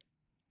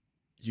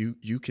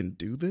 you can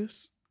do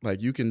this?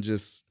 Like you can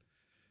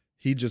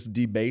he just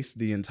debased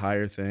the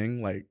entire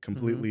thing, like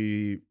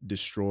completely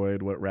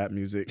destroyed what rap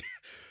music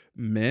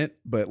meant,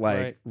 but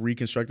like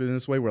reconstructed in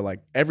this way where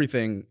like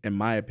everything, in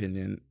my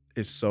opinion,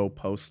 is so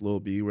post Lil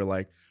B. Where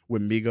like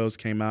when Migos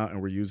came out and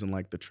we're using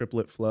like the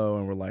triplet flow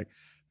and we're like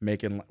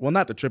making, well,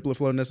 not the triplet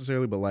flow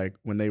necessarily, but like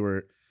when they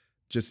were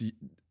just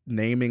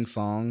naming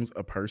songs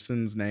a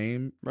person's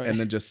name and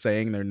then just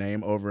saying their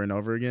name over and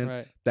over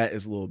again, that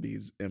is Lil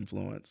B's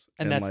influence.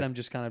 And that's like, them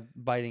just kind of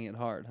biting it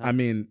hard, huh? I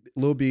mean,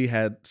 Lil B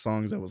had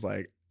songs that was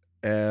like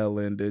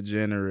Ellen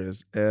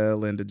DeGeneres,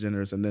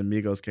 and then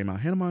Migos came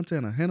out, Hannah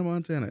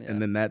Montana,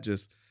 and then that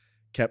just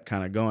kept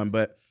kind of going.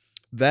 But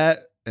that,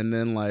 and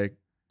then like,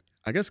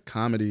 I guess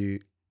comedy,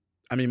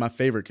 I mean, my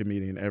favorite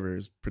comedian ever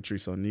is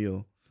Patrice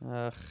O'Neal.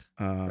 Rest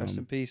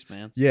in peace,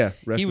 man. Yeah,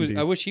 rest in peace.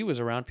 I wish he was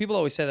around. People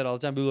always say that all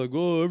the time. People are like,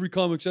 "Oh, every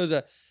comic says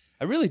that."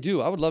 I really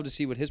do. I would love to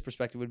see what his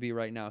perspective would be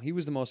right now. He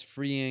was the most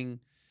freeing,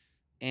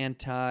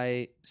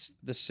 anti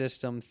the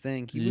system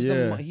thing.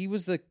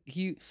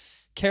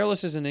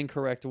 Careless is an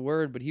incorrect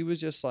word, but he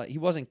was just like he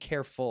wasn't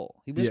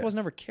careful. He just was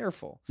never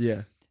careful.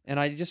 Yeah. And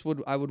I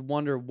would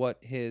wonder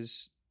what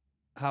his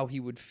how he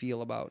would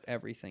feel about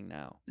everything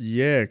now.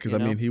 Yeah, because You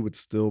I know? mean, he would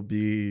still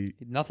be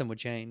Nothing would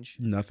change.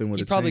 nothing would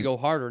He'd have probably changed. go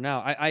harder now.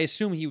 I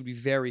assume he would be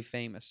very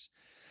famous.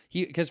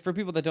 Because for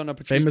people that don't know,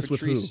 Patrice, Famous with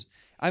who?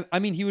 I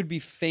mean, he would be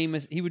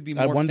famous. He would be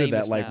more I wonder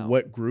famous that, like, now.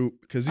 what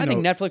group? Because I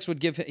think Netflix would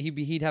give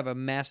he'd have a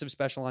massive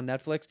special on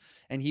Netflix,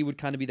 and he would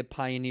kind of be the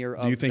pioneer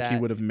of. Do you think he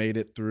that. would have made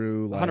it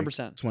through like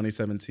 100%.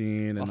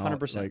 2017 and all?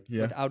 100%, Like,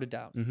 yeah, without a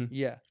doubt. Mhm.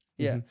 Yeah,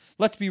 yeah. Mhm.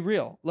 Let's be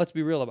real. Let's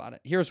be real about it.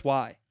 Here's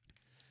why.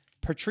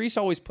 Patrice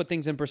always put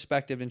things in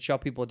perspective and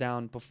shut people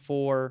down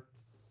before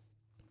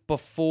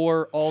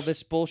all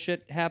this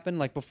bullshit happened.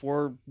 Like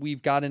before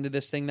we've got into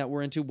this thing that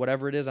we're into,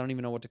 whatever it is, I don't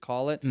even know what to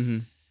call it. Mm-hmm.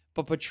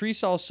 But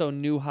Patrice also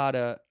knew how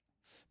to.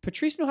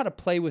 Patrice knew how to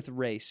play with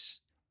race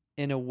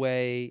in a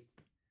way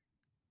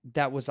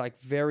that was like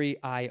very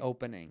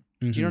eye-opening.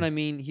 Do you know what I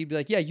mean? He'd be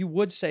like, "Yeah, you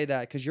would say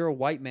that because you're a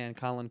white man,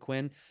 Colin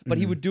Quinn," but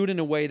he would do it in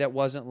a way that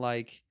wasn't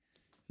like.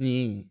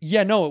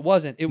 Yeah, no, it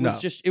wasn't. It was No.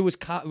 just it was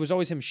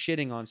always him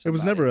shitting on somebody. It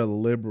was never a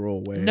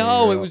liberal way.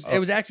 No, or it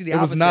was actually the It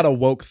opposite. was not a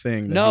woke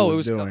thing. That No, he it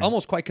was was doing.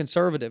 almost quite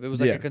conservative. It was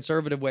like Yeah. a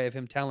conservative way of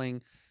him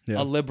telling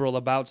Yeah. a liberal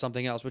about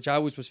something else, which I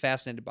always was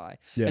fascinated by.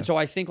 Yeah. And so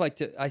I think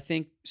I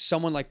think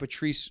someone like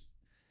Patrice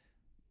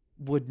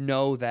would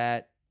know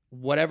that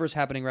whatever's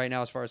happening right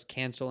now as far as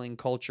canceling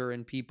culture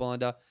and people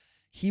and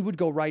he would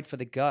go right for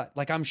the gut.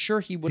 Like I'm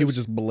sure he would. He would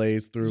just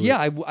blaze through.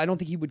 Yeah, it. I don't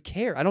think he would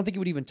care. I don't think it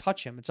would even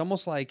touch him. It's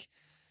almost like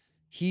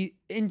he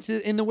in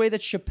the way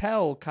that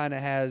Chappelle kind of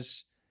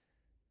has,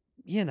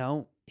 you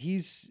know,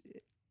 he's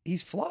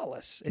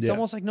flawless. It's Yeah.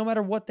 almost like no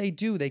matter what they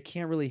do, they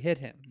can't really hit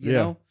him. You Yeah.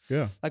 know,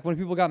 Yeah. like when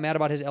people got mad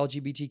about his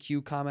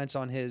LGBTQ comments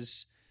on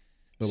his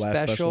The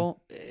last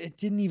special. it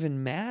didn't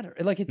even matter.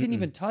 Like it didn't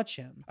even touch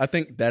him. I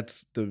think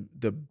that's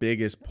the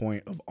biggest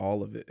point of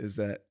all of it is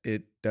that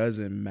it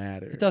doesn't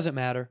matter. It doesn't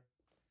matter.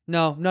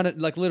 No,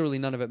 literally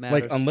none of it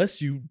matters. Like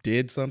unless you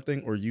did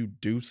something or you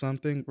do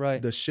something, Right.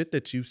 the shit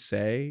that you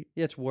say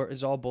yeah,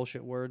 it's all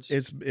bullshit words.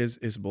 is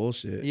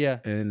bullshit. Yeah.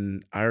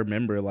 And I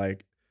remember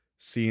like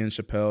seeing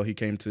Chappelle, he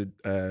came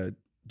to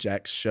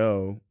Jack's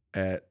show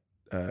at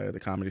the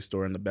Comedy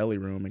Store in the Belly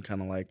Room and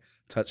kind of like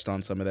touched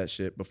on some of that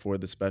shit before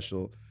the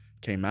special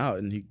came out,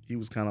 and he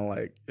was kind of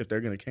like, if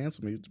they're gonna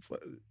cancel me,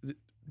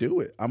 do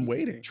it. I'm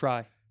waiting.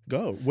 Try.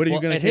 Go. What are you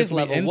gonna at his cancel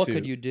me level? What into?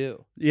 could you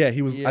do? Yeah,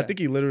 he was. Yeah. I think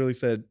he literally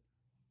said,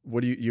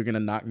 "What you're gonna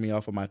knock me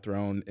off of my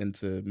throne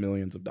into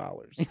millions of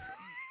dollars."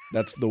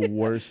 That's the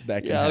worst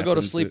that can. Yeah, I'll go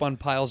to happen sleep on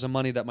piles of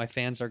money that my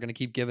fans are going to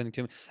keep giving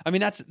to me. I mean,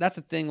 that's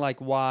the thing.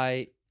 Like,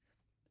 why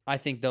I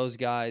think those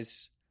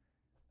guys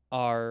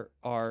are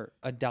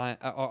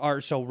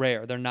so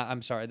rare. They're not.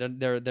 I'm sorry.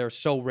 They're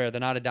so rare. They're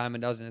not a dime a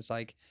dozen. It's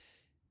like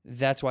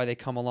that's why they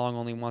come along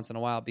only once in a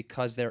while,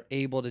 because they're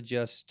able to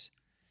just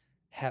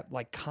have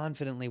like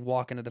confidently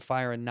walk into the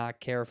fire and not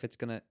care if it's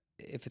gonna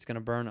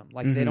burn them.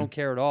 Like they don't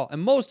care at all.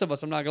 And most of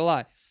us, I'm not gonna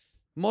lie,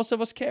 most of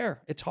us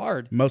care. It's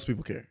hard. Most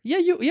people care. Yeah,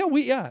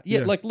 yeah.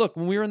 Like, look,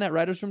 when we were in that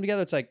writers' room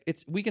together, it's like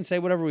we can say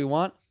whatever we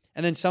want,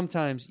 and then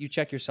sometimes you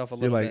check yourself a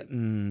You're little like,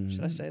 bit.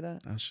 Should I say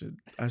that?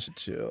 I should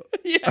chill.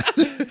 Yeah,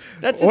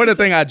 that's Or the just,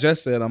 thing I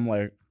just said, I'm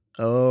like,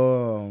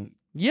 oh,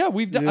 yeah,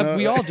 we've done. Yeah.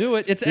 We all do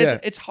it. Yeah.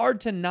 It's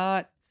hard to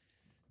not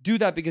do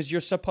that because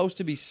you're supposed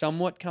to be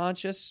somewhat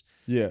conscious.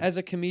 yeah, As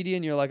a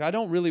comedian, you're like, I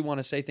don't really want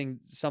to say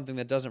something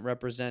that doesn't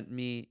represent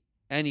me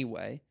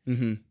anyway,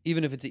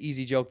 even if it's an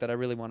easy joke that I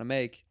really want to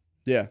make.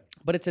 yeah.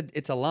 But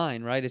it's a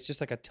line, right? It's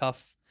just like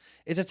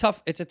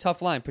it's a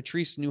tough line.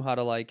 Patrice knew how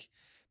to like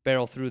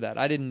barrel through that.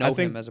 I didn't know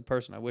him as a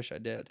person. I wish I I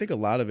did. think a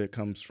lot of it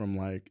comes from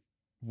like,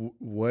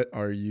 what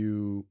are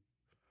you?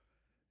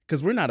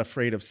 Because we're not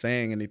afraid of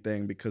saying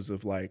anything because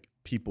of like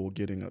people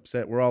getting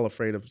upset. We're all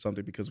afraid of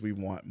something because we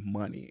want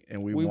money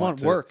and we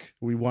want work.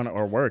 We want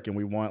our work and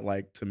we want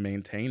like to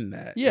maintain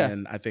that. Yeah.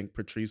 And I think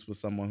Patrice was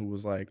someone who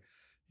was like,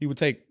 he would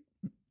take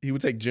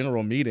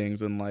general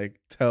meetings and like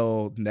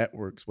tell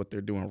networks what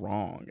they're doing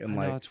wrong and I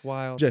know, like it's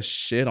wild. just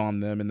shit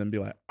on them and then be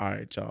like, all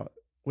right, y'all.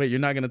 Wait, you're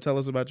not gonna tell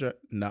us about your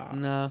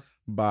No.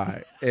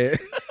 bye.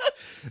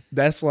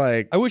 That's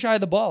like I wish I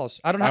had the balls.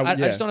 I don't have. I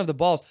yeah. just don't have the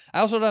balls. I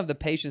also don't have the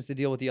patience to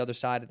deal with the other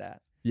side of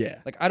that. yeah.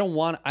 Like I don't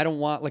want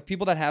like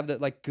people that have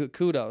that. Like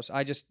kudos.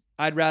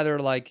 I'd rather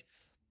like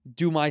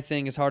do my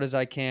thing as hard as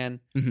I can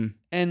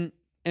and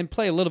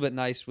play a little bit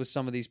nice with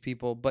some of these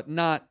people, but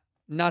not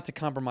to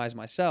compromise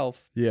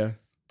myself. Yeah.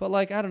 But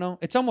like I don't know.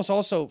 It's almost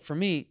also for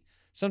me.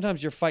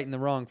 Sometimes you're fighting the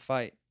wrong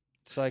fight.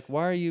 It's like,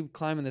 why are you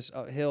climbing this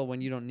hill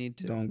when you don't need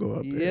to? Don't go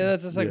up there. Yeah,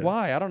 that's just like, Yeah.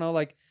 why? I don't know.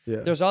 Like,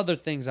 Yeah. there's other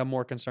things I'm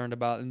more concerned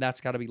about, and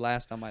that's got to be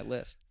last on my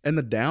list. And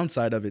the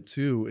downside of it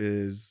too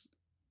is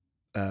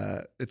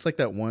it's like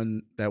that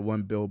one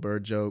Bill Burr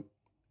joke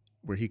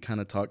where he kind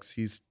of talks,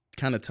 he's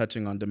kind of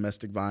touching on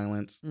domestic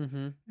violence.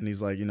 Mm-hmm. And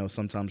he's like,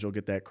 sometimes you'll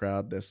get that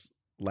crowd that's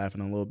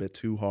laughing a little bit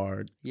too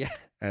hard Yeah.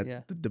 at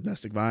Yeah. the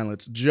domestic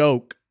violence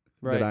joke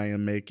Right. that I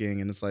am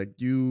making. And it's like,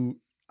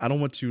 I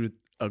don't want you to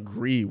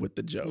agree with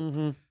the joke.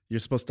 Mm-hmm. You're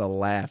supposed to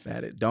laugh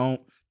at it.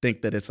 Don't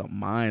think that it's a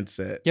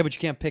mindset. Yeah, but you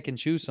can't pick and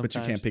choose sometimes.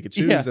 But you can't pick and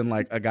choose. Yeah. And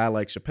like a guy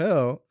like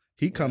Chappelle,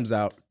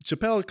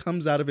 Chappelle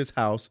comes out of his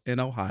house in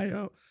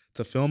Ohio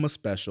to film a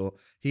special.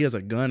 He has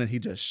a gun and he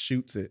just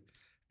shoots it,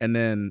 and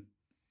then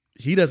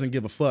he doesn't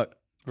give a fuck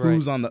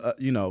who's on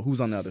the who's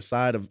on the other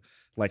side of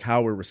like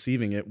how we're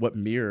receiving it, what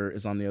mirror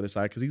is on the other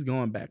side, because he's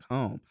going back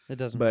home. It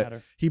doesn't but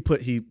matter.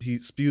 He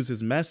spews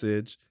his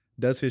message,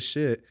 does his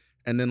shit,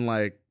 and then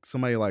like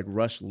somebody like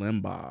Rush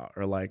Limbaugh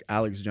or like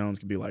Alex Jones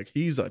can be like,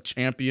 he's a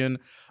champion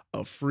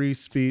of free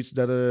speech.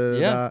 Da da da.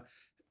 Yeah.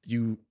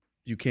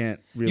 You can't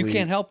really. You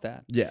can't help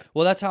that. Yeah.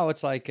 Well, that's how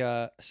it's like.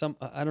 I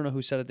don't know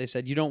who said it. They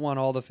said you don't want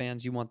all the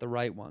fans, you want the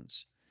right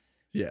ones.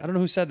 Yeah. I don't know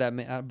who said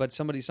that, but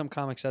some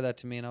comic said that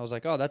to me, and I was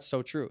like, oh, that's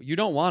so true. You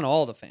don't want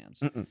all the fans.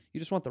 Mm-mm. You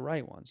just want the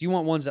right ones. You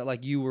want ones that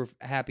like you were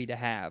happy to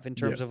have in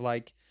terms Yeah. of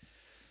like,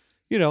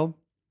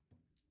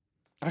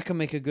 I can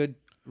make a good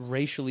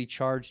racially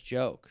charged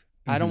joke.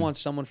 I don't want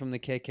someone from the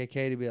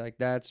KKK to be like,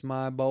 "That's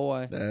my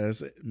boy.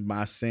 That's my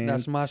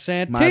That's my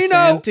Santino." My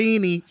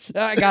Santini.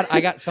 I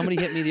got somebody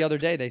hit me the other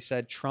day. They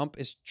said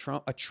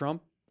a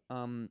Trump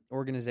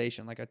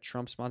organization, like a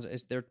Trump sponsor.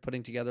 They're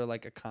putting together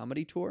like a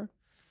comedy tour,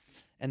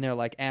 and they're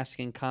like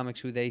asking comics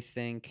who they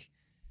think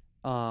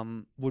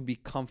would be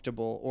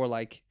comfortable or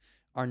like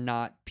are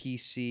not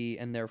PC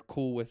and they're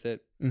cool with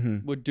it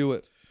would do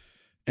it.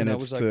 And I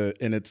it's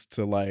was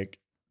to like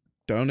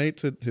donate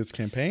to his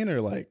campaign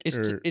or like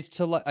it's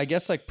to like, I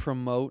guess like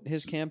promote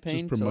his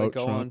campaign to like promote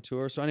go Trump. on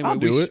tour. So anyway, I'll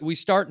do it. we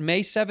start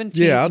May 17th.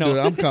 yeah, I'll No. do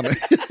it. I'm coming.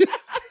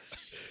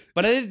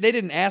 But they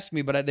didn't ask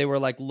me, but they were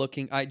like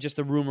looking. Just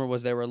the rumor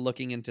was they were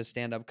looking into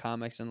stand-up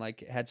comics and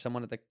like had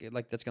someone at the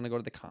like that's gonna go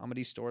to the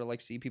Comedy Store to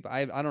like see people.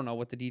 I don't know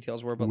what the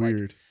details were, but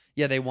Weird. like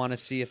yeah, they want to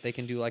see if they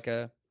can do like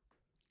a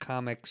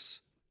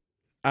comics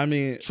I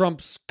mean,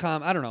 Trump's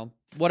I don't know,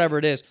 whatever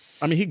it is.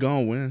 he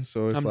gonna win,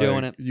 so it's I'm like,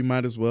 doing it. You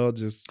might as well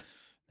just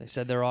They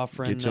said they're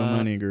offering Get your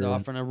money, girl. They're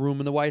offering a room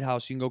in the White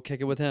House. You can go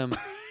kick it with him.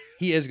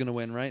 He is gonna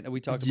win, right? We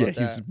talked about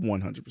he's that.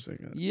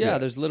 100% gonna. Yeah,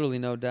 there's literally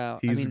no doubt.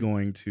 He's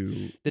going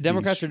to. The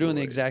Democrats are doing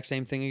the destroy. exact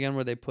same thing again,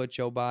 where they put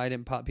Joe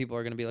Biden. People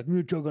are going to be like,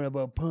 "We're talking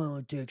about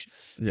politics."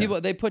 Yeah.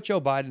 They put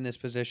Joe Biden in this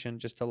position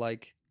just to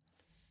like,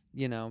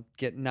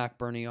 get knock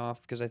Bernie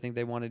off because I think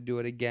they want to do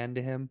it again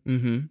to him,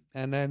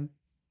 and then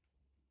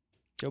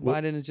Joe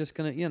Biden is just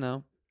gonna,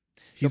 Joe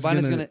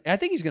Biden's gonna. I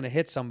think he's gonna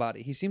hit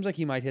somebody. He seems like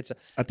he might hit some.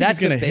 I think he's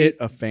gonna hit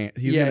a fan.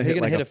 He's gonna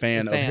hit like a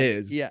fan of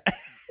his. Yeah.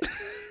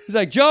 He's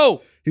like,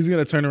 Joe, He's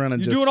gonna turn around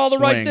and you're just doing all the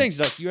right swing. things.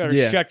 He's like, you better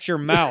Yeah. shut your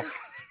mouth.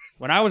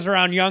 When I was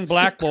around young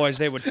black boys,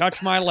 they would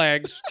touch my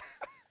legs.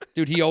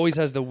 Dude, he always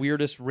has the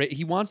weirdest.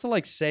 He wants to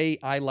like say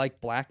I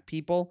like black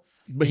people,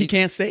 But he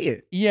can't say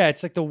it. yeah.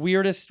 It's like the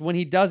weirdest. When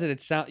he does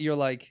it, you're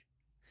like,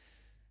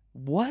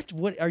 what?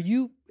 What are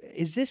you?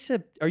 Is this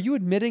are you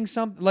admitting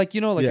something? Like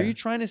Yeah. are you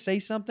trying to say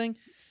something?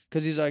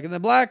 Because he's like, and the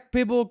black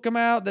people come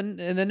out, and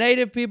the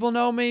native people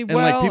know me And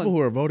well. like people who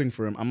are voting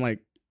for him, I'm like,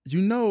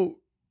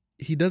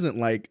 he doesn't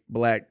like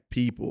black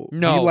people.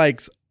 No. He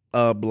likes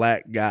a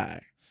black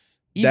guy.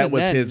 Even that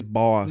was then, his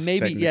boss.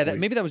 Maybe technically.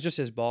 maybe that was just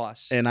his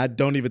boss. And I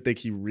don't even think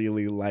he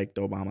really liked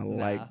Obama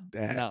Nah, like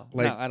that. No,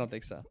 like no, I don't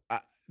think so.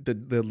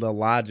 the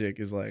logic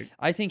is like,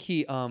 I think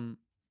he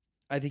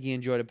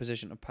enjoyed a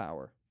position of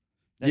power,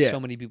 as Yeah. so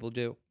many people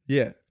do.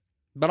 yeah,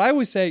 But I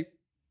always say,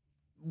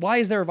 why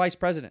is there a vice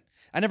president?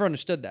 I never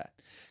understood that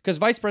because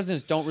vice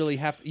presidents don't really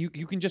have to. You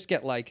can just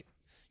get like,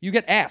 you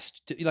get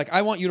asked to, like,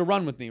 I want you to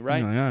run with me,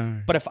 right? Yeah.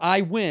 But if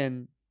I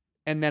win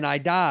and then I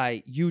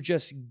die, you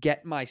just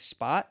get my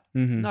spot.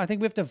 Mhm. No, I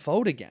think we have to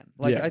vote again.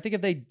 Like, Yeah. I think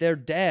if they're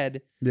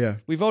dead, Yeah.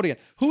 we vote again.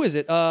 Who is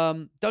it?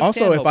 Doug Also,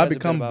 Stanhope if I has a bit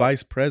become about-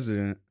 vice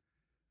president,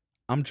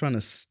 I'm trying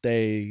to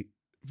stay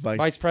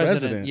vice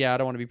president, yeah, I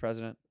don't want to be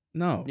president.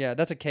 No. Yeah,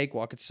 that's a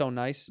cakewalk. It's so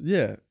nice.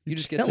 Yeah. You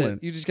just get chilling.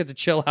 to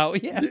chill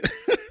out. Yeah.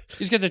 You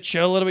just get to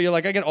chill a little bit. You're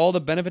like, I get all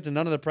the benefits and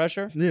none of the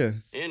pressure. Yeah.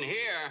 In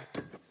here,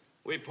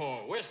 we pour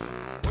whiskey.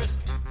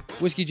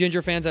 Whiskey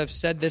Ginger fans, I've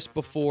said this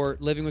before.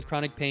 Living with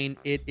chronic pain,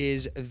 it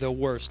is the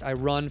worst. I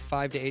run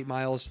 5 to 8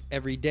 miles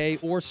every day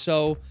or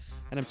so,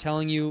 and I'm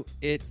telling you,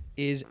 it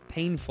is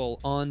painful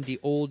on the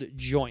old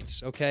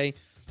joints, okay?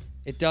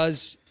 It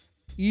does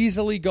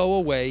easily go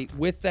away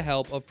with the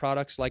help of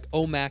products like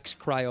Omax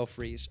Cryo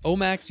Freeze.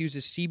 Omax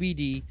uses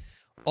CBD,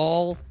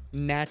 all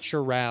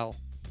natural.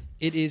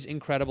 It is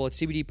incredible. It's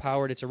CBD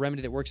powered. It's a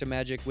remedy that works a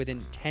magic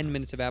within 10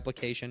 minutes of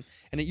application,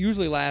 and it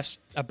usually lasts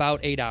about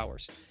 8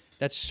 hours.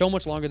 That's so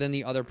much longer than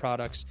the other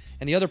products.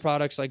 And the other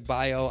products like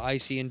Bio,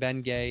 Icy, and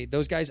Bengay,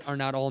 those guys are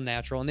not all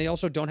natural, and they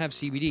also don't have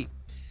CBD.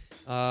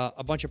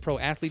 A bunch of pro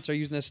athletes are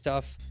using this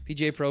stuff.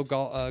 PGA Pro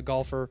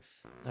golfer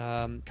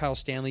Kyle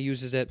Stanley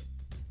uses it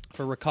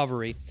for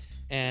recovery.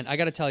 And I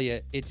got to tell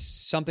you, it's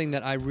something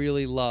that I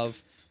really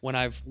love when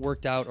I've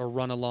worked out or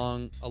run a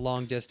long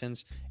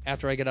distance.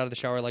 After I get out of the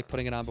shower, I like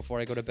putting it on before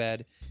I go to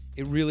bed.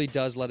 It really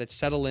does let it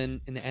settle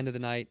in the end of the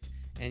night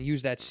and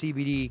use that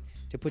CBD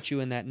to put you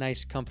in that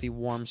nice, comfy,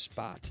 warm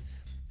spot.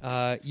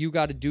 You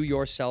got to do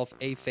yourself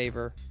a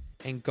favor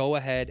and go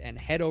ahead and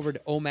head over to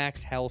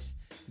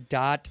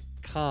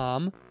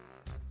omaxhealth.com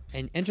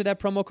and enter that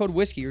promo code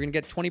whiskey. You're going to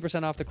get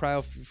 20% off the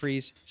Cryo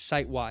Freeze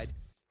site-wide.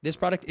 This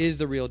product is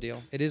the real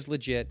deal. It is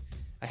legit.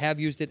 I have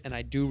used it, and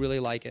I do really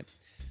like it.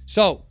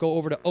 So go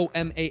over to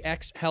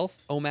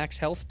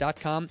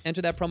omaxhealth.com,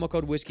 enter that promo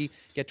code whiskey,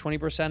 get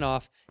 20%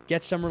 off,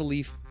 get some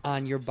relief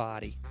on your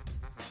body.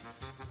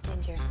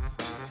 Ginger.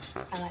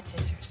 I like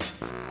gingers.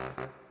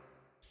 Do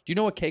you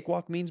know what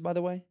cakewalk means, by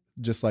the way?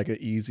 Just like an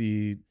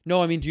easy.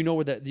 No, I mean, do you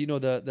know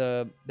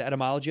the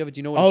etymology of it? Do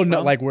you know what Oh it's no,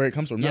 from? like where it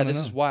comes from. Yeah, No, this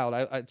no. is wild.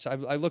 I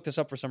looked this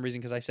up for some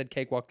reason because I said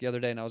cakewalk the other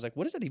day, and I was like,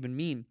 what does that even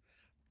mean?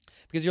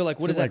 Because you're like,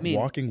 what Is does it that like mean?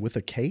 walking with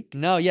a cake?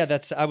 No, yeah,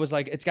 I was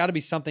like, it's got to be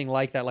something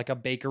like that, like a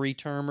bakery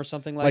term or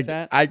something like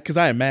that. Because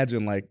I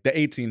imagine like the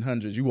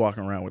 1800s, you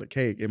walking around with a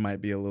cake, it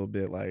might be a little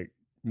bit like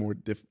more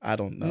I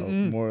don't know,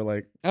 more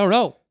like. I don't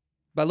know,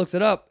 but I looked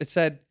it up. It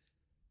said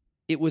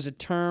it was a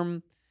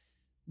term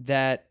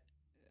that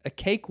a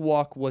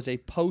cakewalk was a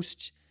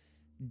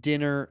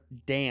post-dinner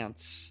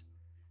dance,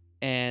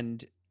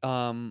 and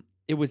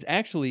it was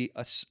actually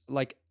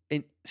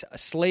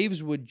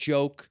slaves would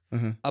joke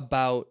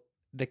about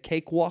the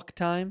cakewalk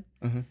time,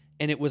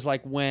 and it was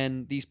like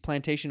when these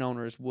plantation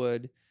owners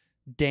would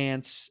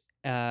dance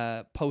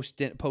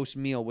post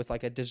meal with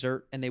like a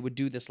dessert, and they would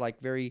do this like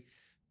very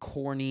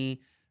corny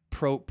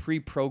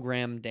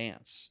pre-programmed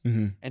dance,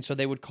 and so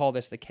they would call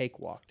this the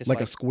cakewalk. This Like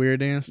a square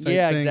dance type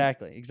yeah, thing?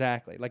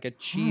 exactly, like a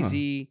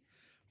cheesy.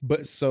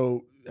 But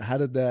so how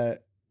did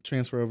that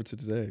transfer over to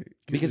today?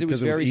 Because it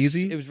was very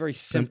easy. It was very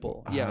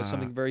simple. Yeah, it was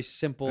something very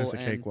simple. That's a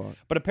and, cakewalk.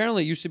 But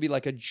apparently, it used to be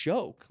like a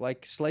joke.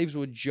 Like slaves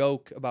would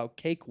joke about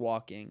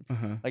cakewalking.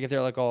 Like if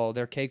they're like, "Oh,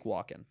 they're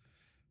cakewalking,"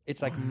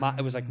 it's like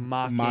it was like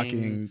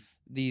mocking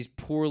these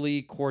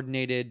poorly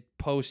coordinated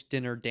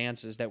post-dinner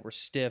dances that were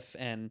stiff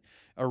and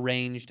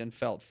arranged and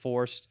felt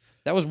forced.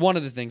 That was one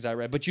of the things I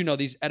read. But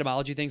these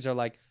etymology things are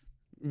like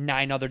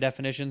 9 other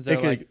definitions. They're It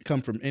could like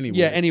come from anywhere.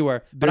 yeah,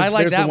 anywhere. But I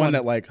like there's that the one one.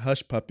 that like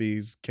hush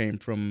puppies came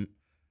from.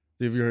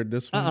 Have you heard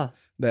this one?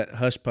 That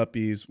hush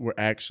puppies were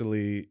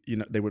actually,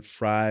 they would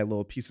fry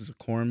little pieces of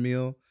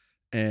cornmeal,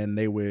 and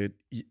they would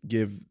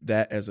give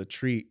that as a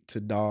treat to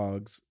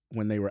dogs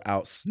when they were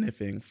out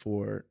sniffing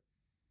for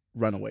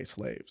runaway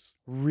slaves.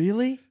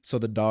 Really? So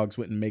the dogs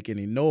wouldn't make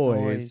any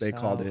noise. They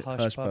called it hush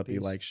hush puppy,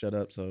 puppies. like shut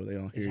up so they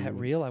don't hear Is that you.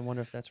 real? I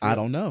wonder if that's real. I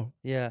don't know.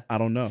 Yeah. I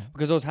don't know.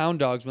 Because those hound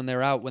dogs, when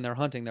they're out, when they're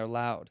hunting, they're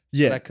loud.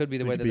 So Yeah, that could be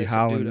the way that be they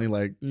howling. subdue They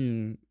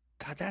them.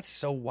 like, God, that's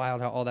so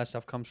wild how all that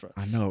stuff comes from.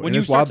 I know. When And you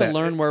it's start wild to that-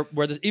 learn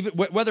where this, even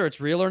whether it's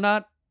real or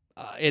not,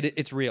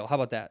 it's real. How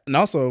about that? And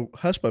also,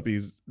 hush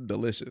puppies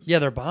delicious. Yeah,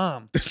 they're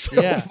bomb. They're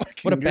so Yeah.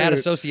 fucking What a bad good.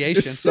 association.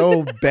 It's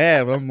so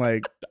bad. I'm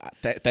like,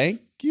 thank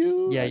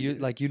you. Yeah,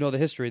 you know the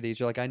history of these.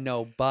 You're like, I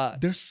know,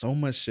 but There's so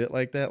much shit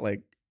like that.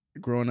 Like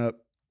growing up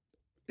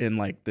in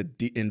like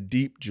in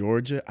deep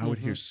Georgia, I would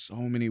hear so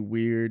many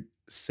weird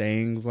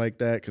sayings like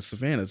that because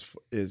Savannah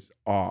is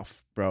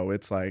off, bro.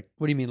 It's like,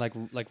 what do you mean, like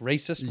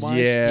racist wise?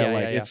 yeah,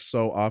 it's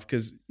so off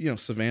because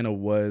Savannah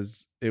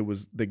was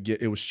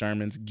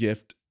Sherman's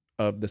gift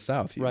of the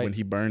South. Right. When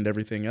he burned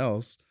everything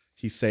else,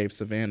 he saved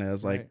Savannah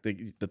as like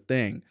the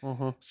thing.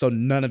 Uh-huh. So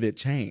none of it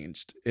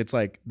changed. It's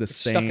like It's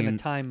same. stuck in a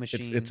time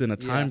machine. It's in a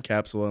time Yeah.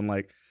 capsule, and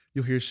like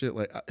you'll hear shit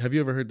like, have you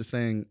ever heard the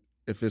saying,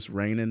 "If it's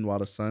raining while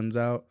the sun's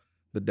out,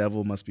 the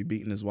devil must be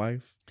beating his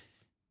wife"?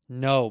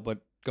 No, but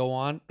go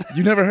on.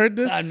 You never heard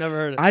this? I've never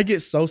heard it. I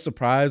get so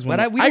surprised when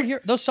But we don't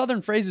hear those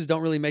Southern phrases.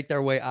 Don't really make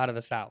their way out of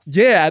the South.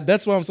 Yeah,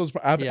 that's why I'm so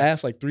surprised. I've Yeah.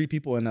 asked like 3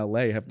 people in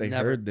LA, have they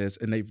Never. heard this,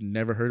 and they've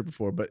never heard it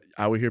before. But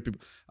I would hear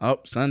people, "Oh,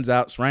 sun's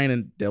out, it's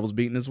raining, devil's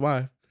beating his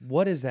wife."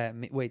 What does that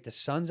mean? Wait, the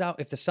sun's out.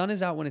 If the sun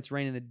is out when it's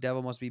raining, the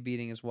devil must be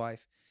beating his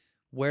wife.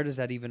 Where does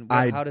that even?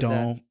 How does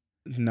don't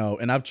know.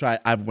 And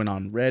I've went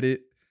on Reddit.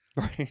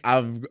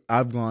 that?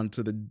 I've gone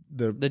to the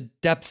The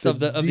depth of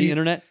the deep-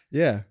 internet.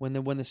 yeah. When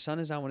the sun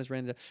is out when it's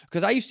raining.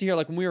 Because I used to hear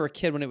like when we were a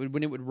kid when it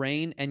would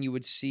rain and you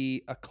would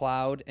see a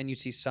cloud and you'd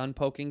see sun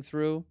poking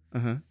through.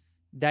 Uh-huh.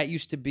 That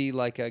used to be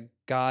like a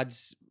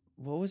God's.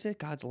 What was it?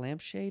 God's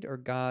lampshade or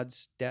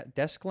God's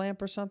desk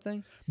lamp or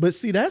something? But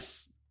see,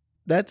 that's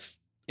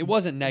It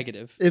wasn't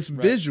negative. it's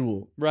Right.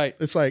 visual. Right.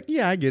 It's like,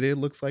 yeah, I get it. It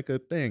looks like a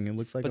thing. It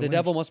looks like But a the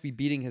devil lamp. must be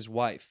beating his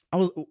wife. I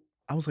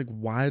was like,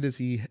 why does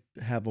he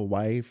have a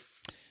wife?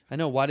 I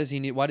know. Why does he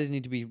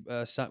need to be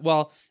sun?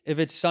 Well, if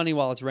it's sunny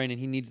while it's raining,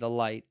 he needs the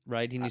light,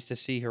 right? He needs to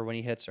see her when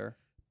he hits her.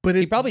 But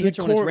He probably hits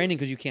her when it's raining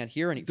because you can't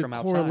hear any The from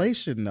outside.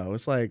 correlation, though,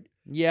 it's like,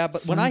 Yeah,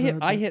 but when I Sun's hit,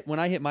 out there. when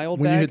I hit my old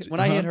When you bag, hit- when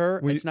I hit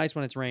her, when it's nice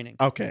when it's raining.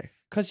 okay,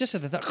 Because just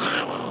at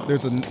the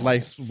there's a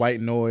nice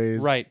white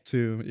noise, Right.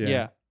 Too. Yeah,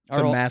 Yeah. to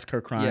Our whole- mask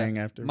her crying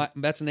after.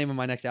 that's the name of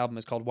my next album.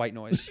 Is called White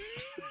Noise.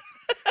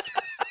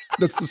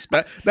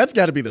 That's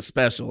got to be the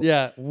special.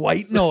 Yeah,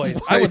 White Noise.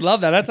 I would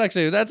love that.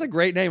 That's a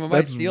great name. I might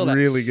that's steal that.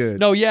 really good.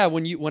 No, yeah.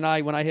 When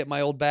I hit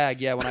my old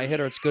bag, yeah. When I hit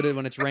her, it's good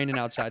when it's raining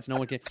outside, so no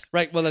one can.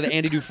 Right. Well, the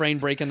Andy Dufresne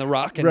breaking the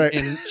rock in Right.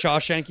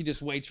 Shawshank, he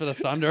just waits for the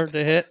thunder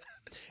to hit.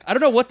 I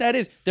don't know what that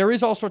is. There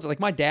is all sorts of like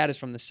my dad is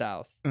from the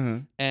South,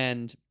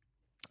 and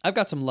I've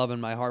got some love in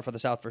my heart for the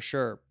South for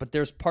sure. But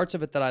there's parts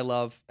of it that I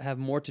love have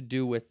more to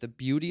do with the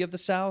beauty of the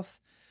South,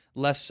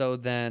 less so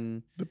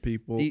than the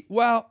people.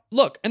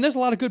 look. And there's a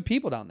lot of good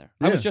people down there.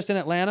 I Yeah. was just in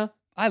Atlanta.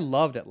 I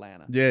loved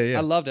Atlanta. Yeah.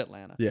 I loved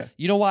Atlanta. Yeah.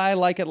 You know why I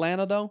like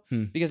Atlanta though?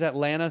 Hmm. Because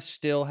Atlanta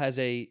still has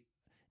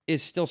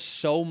is still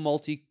so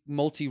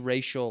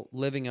multiracial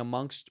living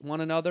amongst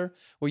one another,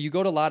 where you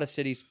go to a lot of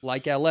cities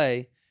like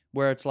LA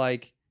where it's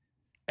like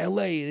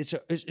LA, it's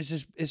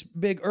this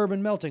big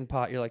urban melting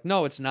pot. You're like,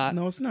 no, it's not.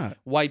 No, it's not.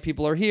 White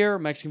people are here,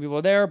 Mexican people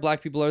are there,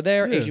 black people are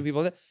there, Yeah. Asian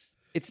people are there.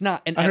 It's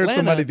not. And I heard Atlanta,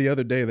 somebody the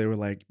other day, they were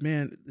like,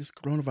 man, this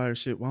coronavirus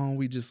shit, why don't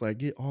we just like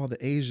get all the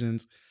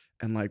Asians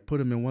and like put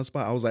them in one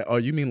spot? I was like, oh,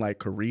 you mean like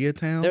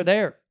Koreatown? they're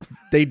there.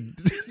 They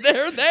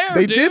They're there,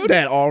 they dude. did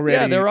that already.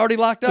 Yeah, they're already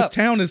locked This up.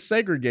 town is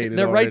segregated.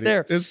 They're right already.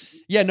 there. It's,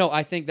 Yeah, no,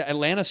 I think that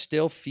Atlanta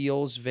still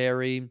feels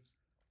very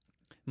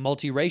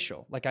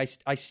multiracial. Like I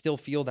still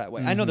feel that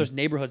way. I know there's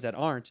neighborhoods that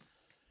aren't,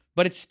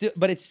 but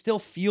it still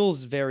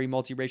feels very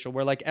multiracial.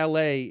 Where like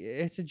LA,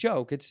 it's a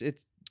joke. It's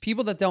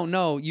people that don't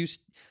know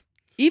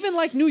even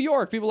like New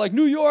York. People are like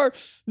New York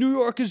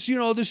is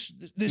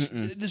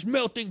this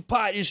melting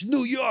pot is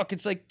New York.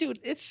 It's like, dude,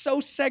 it's so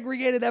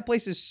segregated. That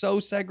place is so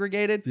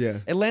segregated. Yeah.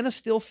 Atlanta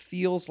still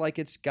feels like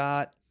it's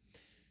got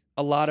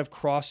a lot of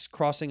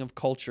crossing of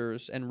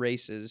cultures and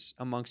races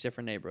amongst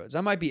different neighborhoods.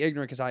 I might be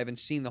ignorant because I haven't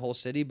seen the whole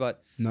city,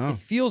 but No. it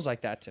feels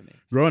like that to me.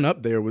 growing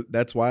up there,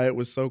 that's why it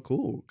was so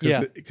cool.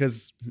 Yeah.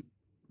 Because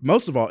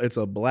most of all, it's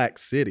a black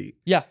city.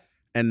 Yeah.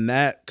 And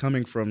that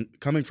coming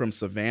from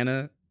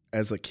Savannah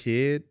as a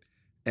kid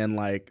and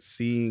like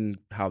seeing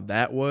how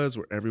that was,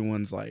 where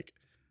everyone's like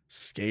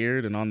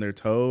scared and on their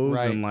toes,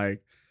 Right. and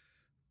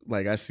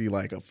like I see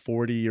like a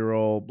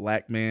 40-year-old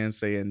black man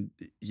saying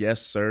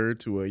yes sir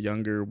to a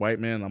younger white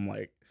man. I'm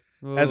like,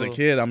 as a Ugh.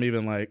 kid, I'm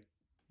even like,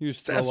 You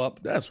just throw that's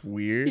up. that's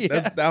weird.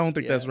 Yeah. I don't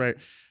think that's Yeah. right.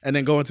 And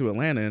then going to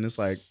Atlanta and it's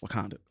like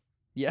Wakanda.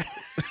 Yeah.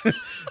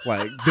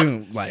 Like,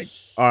 dude, like,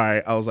 all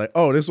right. I was like,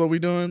 oh, this is what we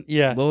doing?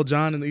 Yeah. Lil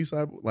Jon in the East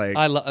Side? Like,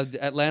 I love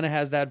Atlanta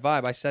has that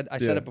vibe. I said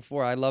Yeah. it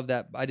before. I love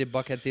that. I did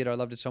Buckhead Theater. I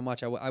loved it so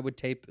much. I would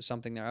tape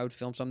something there. I would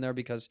film something there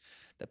because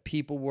the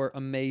people were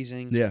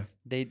amazing. yeah.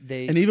 They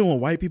And even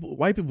when white people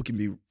can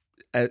be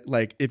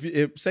like,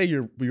 if say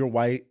you're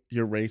white,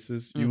 you're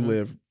racist, you Mhm.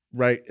 live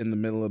right in the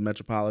middle of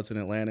metropolitan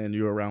Atlanta and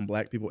you're around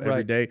black people every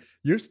Right. day,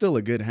 you're still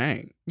a good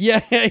hang.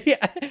 Yeah,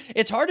 yeah.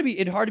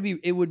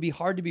 It would be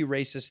hard to be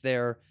racist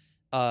there.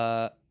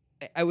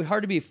 It would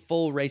hard to be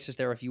full racist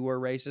there if you were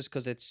racist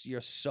because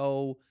you're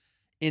so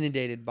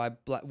inundated by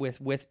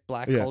with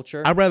black Yeah.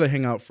 culture. I'd rather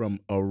hang out from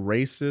a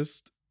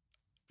racist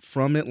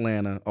from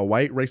Atlanta, a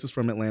white racist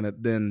from Atlanta,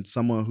 than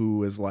someone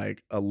who is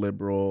like a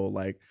liberal,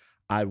 like,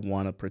 I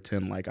want to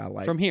pretend like I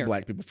like From here.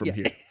 black people from Yeah.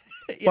 here.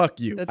 Yeah, Fuck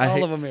you. that's I all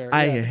hate, of them here.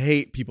 I Yeah.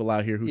 hate people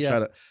out here who Yeah. try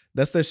to.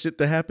 That's that shit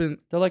that happened.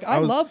 They're like, I I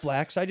was- love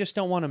blacks. I just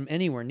don't want them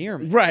anywhere near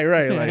me. Right.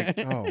 Like,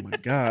 oh my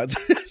god.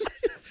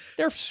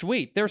 They're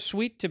sweet. They're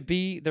sweet to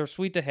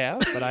have,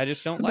 but I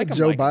just don't like the them.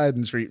 Joe like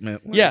Biden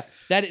treatment. Like, Yeah,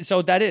 that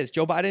is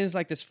Joe Biden is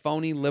like this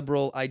phony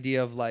liberal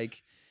idea of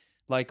like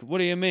what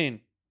do you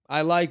mean?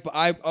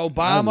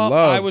 Obama. love-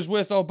 I was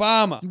with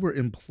Obama. you were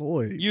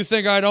employed. You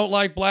think I don't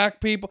like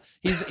black people?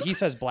 He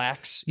says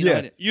blacks. You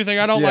Yeah. know, you think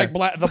I don't Yeah.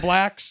 like the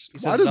blacks? He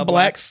Why says does the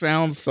black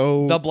sound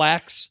so? The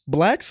blacks.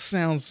 Blacks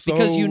sound so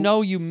Because you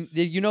know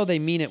they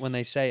mean it when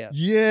they say it.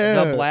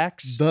 Yeah, The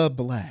blacks. The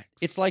blacks.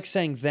 It's like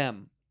saying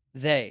them.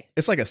 They.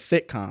 It's like a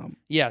sitcom.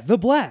 Yeah, the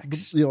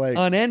blacks. You're like,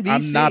 on NBC.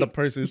 I'm not a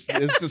person. It's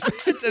just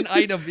It's an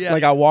item. Yeah.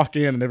 like I walk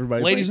in and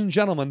everybody's Ladies like, and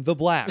gentlemen, the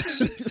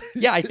blacks.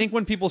 Yeah, I think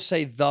when people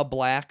say the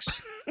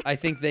blacks, I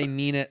think they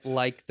mean it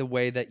like the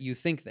way that you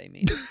think they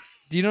mean it.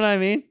 Do you know what I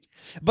mean?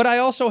 But I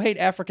also hate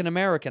African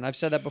American. I've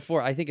said that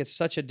before. I think it's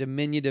such a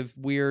diminutive,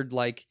 weird,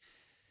 like,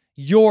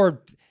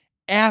 you're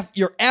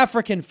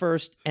African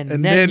first and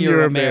then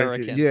you're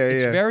American. Yeah,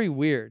 it's yeah. very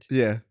weird.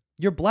 yeah,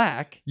 You're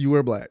black you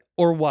were black.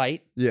 or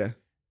white. Yeah,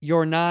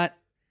 You're not,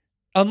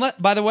 unless,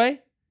 by the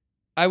way,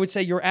 I would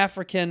say you're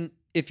African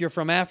if you're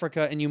from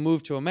Africa and you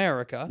move to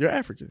America. you're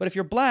African. But if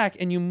you're black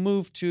and you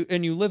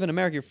live in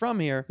America, you're from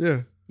here,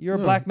 yeah, you're a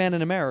No. black man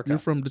in America. you're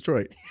from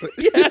Detroit.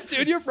 Yeah,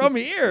 dude, you're from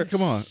here.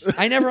 Come on.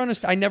 I never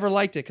understood. I never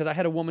liked it because I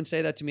had a woman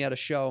say that to me at a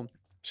show.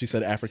 She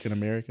said African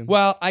American.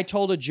 Well, I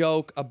told a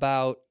joke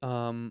about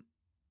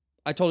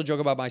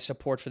my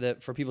support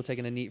for people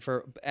taking a knee,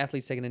 for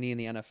athletes taking a knee in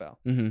the NFL.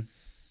 Mm-hmm.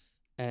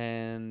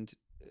 And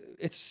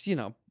it's,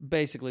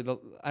 basically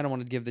I don't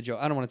want to give the joke.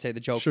 I don't want to say the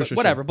joke, Sure, but sure,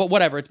 whatever. But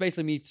whatever. It's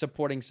basically me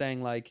supporting,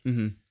 saying like,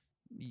 Mm-hmm.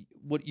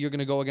 what you're going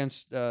to go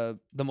against the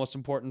most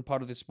important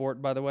part of the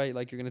sport, by the way.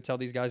 Like, you're going to tell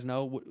these guys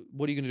no.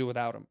 What are you going to do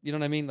without them? You know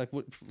what I mean? Like,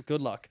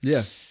 good luck.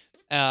 Yeah.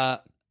 And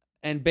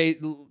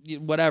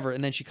whatever.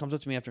 And then she comes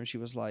up to me after and she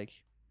was like,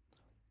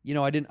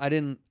 I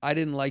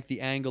didn't like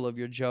the angle of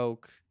your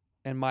joke.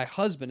 And my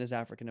husband is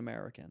African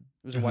American.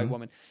 It was a white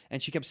woman.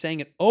 And she kept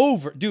saying it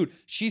over. Dude,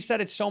 she said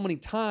it so many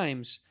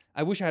times.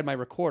 I wish I had my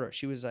recorder.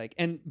 She was like,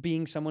 and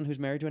being someone who's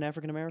married to an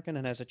African American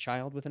and has a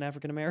child with an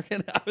African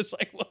American, I was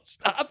like, well,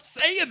 stop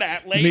saying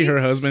that, lady. Me,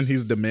 her husband,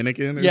 he's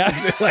Dominican. Or Yeah.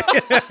 something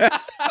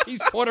like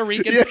He's Puerto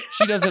Rican. Yeah.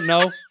 She doesn't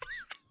know.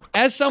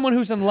 As someone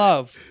who's in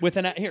love with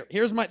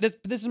here's my this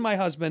is my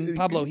husband,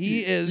 Pablo.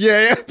 He is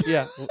yeah.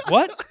 yeah.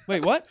 What?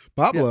 Wait, what?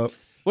 Pablo.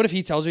 What if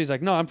he tells her he's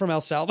like, no, I'm from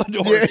El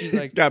Salvador? Yeah, She's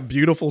like, he's got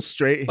beautiful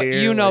straight but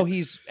hair. you know, like-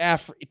 he's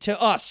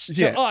to us.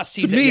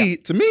 to He's me,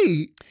 to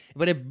me.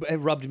 But it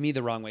rubbed me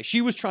the wrong way.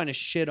 She was trying to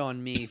shit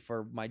on me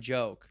for my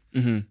joke,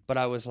 but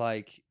I was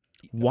like,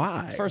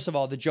 Why? first of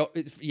all, the joke,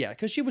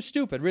 because she was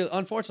stupid. Really,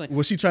 unfortunately,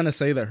 Was she trying to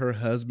say that her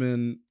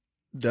husband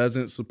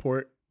doesn't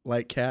support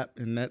like Cap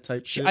and that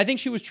type shit? I think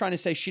she was trying to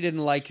say she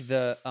didn't like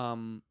the.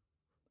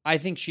 I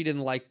think she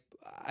didn't like.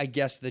 I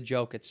guess the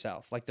joke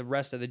itself, like the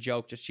rest of the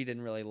joke, just she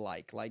didn't really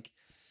like.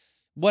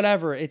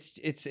 Whatever. It's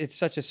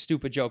such a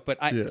stupid joke, but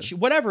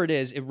whatever it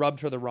is, it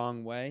rubbed her the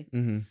wrong way.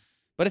 Mm-hmm.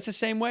 But it's the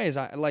same way as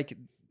I like.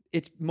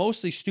 It's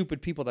mostly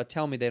stupid people that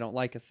tell me they don't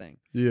like a thing.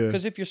 Yeah.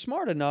 Because if you're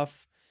smart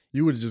enough,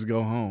 You would just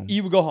go home.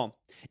 you would go home.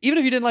 Even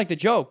if you didn't like the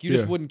joke, you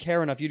just wouldn't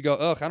care enough. You'd go,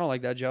 ugh, I don't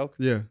like that joke.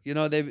 Yeah. You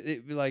know,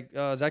 they'd be like,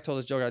 Zach told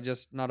this joke, I'm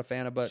just not a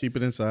fan of, but Keep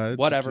it inside.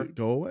 whatever.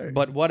 Go away.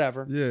 But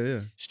whatever. yeah, yeah.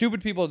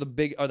 Stupid people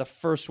are the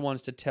first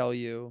ones to tell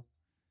you.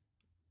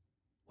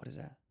 What is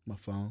that? My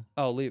phone.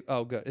 Oh, leave.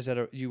 Oh, good. Is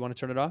that you want to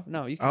turn it off?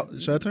 No, you can.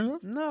 Should I turn it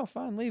off? No,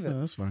 fine, leave it. Yeah,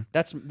 that's fine.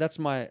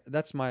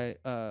 That's my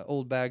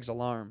old bag's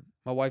alarm.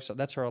 My wife's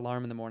that's her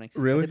alarm in the morning.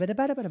 Really?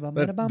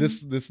 That,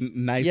 This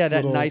nice. yeah, that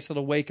little, nice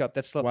little wake up.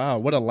 That's slow. Wow,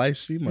 what a life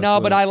she must. No,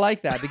 live. but I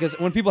like that because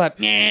when people have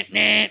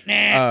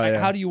yeah.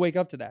 how do you wake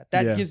up to that?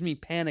 That Yeah. gives me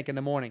panic in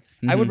the morning.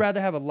 I would rather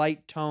have a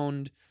light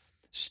toned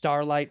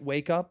starlight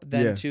wake up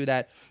than to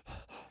that.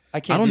 I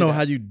can't. I don't do know that.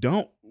 how you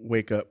don't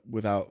wake up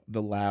without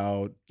the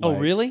loud. Oh,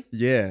 like- really?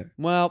 Yeah.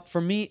 Well,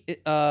 for me,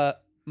 I'm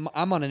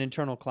on an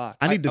internal clock.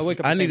 I need to. wake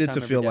up I the same needed time to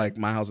every feel day. like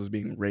my house is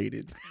being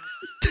raided.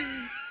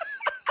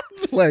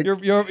 Like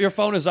your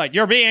phone is like,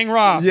 you're being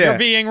robbed. yeah, You're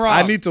being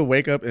robbed. I need to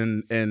wake up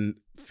and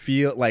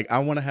feel like I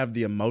want to have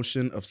the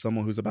emotion of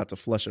someone who's about to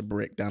flush a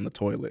brick down the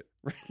toilet.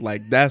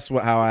 Like that's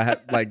how I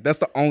have. Like that's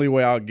the only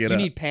way I'll get You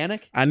up. need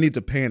panic. I need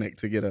to panic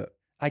to get up.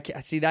 I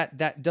can't, see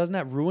that doesn't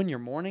that ruin your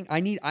morning? I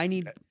need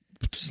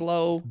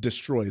slow.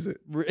 Destroys it.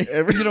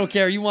 You don't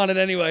care. You want it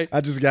anyway. I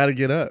just got to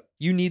get up.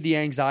 You need the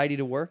anxiety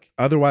to work.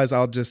 Otherwise,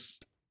 I'll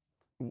just.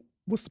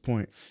 What's the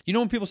point? You know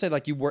when people say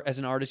like you work as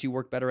an artist, you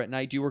work better at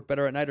night. Do you work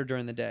better at night or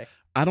during the day?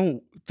 I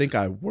don't think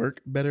I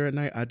work better at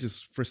night. I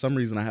just, for some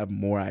reason, I have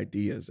more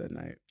ideas at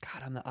night.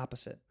 God, I'm the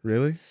opposite.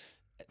 Really?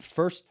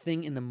 First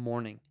thing in the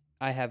morning,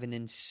 I have an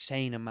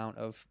insane amount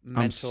of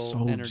mental I'm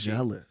so energy.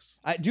 jealous.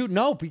 I do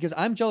no, because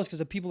I'm jealous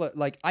because of people that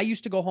like I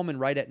used to go home and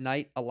write at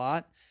night a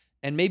lot,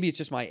 and maybe it's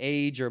just my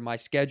age or my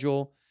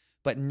schedule.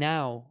 But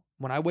now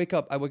when I wake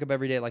up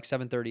every day at like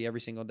 7:30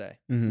 every single day.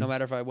 Mhm. No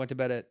matter if I went to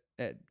bed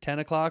at 10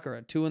 o'clock or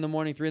at 2 in the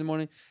morning, 3 in the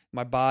morning,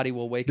 my body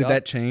will wake Did up.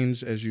 that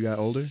change as you got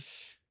older?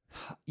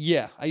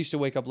 Yeah, I used to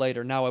wake up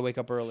later. Now I wake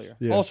up earlier.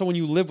 Yeah. Also, when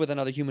you live with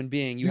another human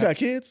being, You have, got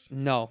kids?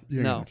 no, You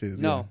ain't no, got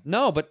kids, no, yeah.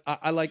 no. But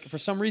I like for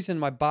some reason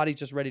my body's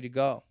just ready to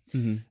go,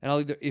 Mhm. and I'll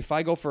either if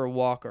I go for a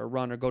walk or a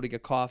run or go to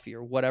get coffee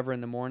or whatever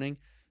in the morning,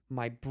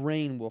 my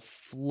brain will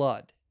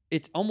flood.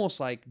 It's almost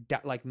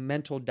like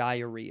mental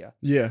diarrhea,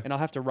 Yeah. and I'll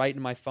have to write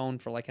in my phone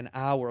for like an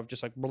hour of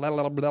just like blah,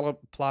 blah, blah, blah,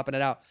 plopping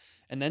it out,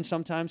 and then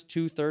sometimes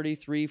 2:30,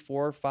 3,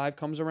 4, 5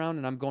 comes around,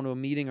 and I'm going to a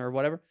meeting or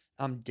whatever,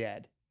 I'm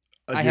dead.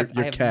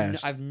 You're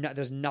cashed.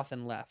 There's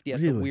nothing left. Yeah,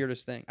 it's the Really?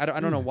 weirdest thing. I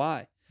don't know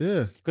why.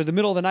 Yeah. Because the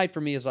middle of the night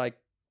for me is like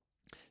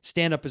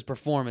stand up is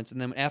performance,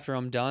 and then after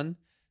I'm done,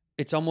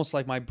 it's almost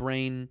like my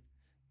brain.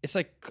 It's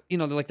like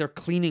they're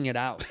cleaning it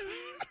out.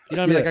 You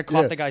know what I mean? Yeah, Like I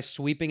caught yeah. the guy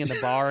sweeping in the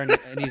bar, and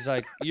he's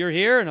like, "You're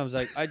here," and I was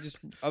like,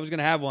 "I was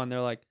gonna have one."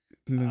 They're like,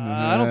 We're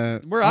I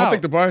don't out.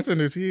 think the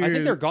bartender's here. "I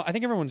think they're gone. I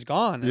think everyone's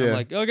gone." And Yeah. I'm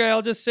like, "Okay,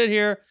 I'll just sit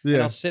here," and Yeah.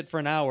 I'll sit for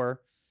an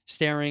hour,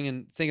 staring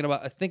and thinking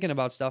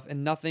about stuff,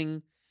 and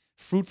nothing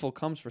fruitful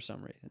comes for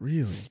some reason.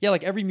 Really? Yeah,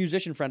 like every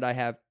musician friend I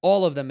have,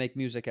 all of them make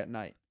music at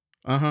night.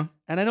 Uh-huh.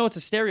 And I know it's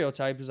a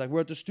stereotype. It's like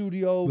we're at the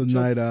studio. The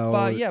till night owl.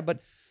 5. Yeah,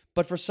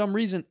 but for some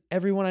reason,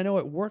 everyone I know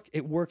at work,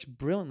 it works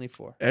brilliantly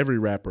for. Every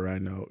rapper I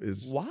know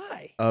is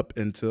Why? up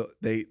until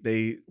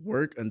they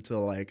work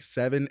until like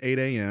 7, 8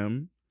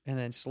 a.m. And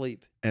then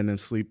sleep. and then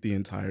sleep the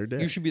entire day.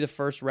 You should be the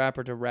first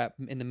rapper to rap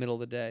in the middle of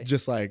the day.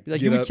 just like, Be like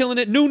get you were up killing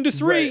it noon to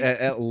 3. right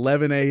at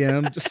 11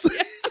 a.m. just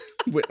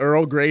with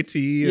Earl Grey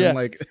tea Yeah. and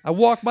like I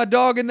walk my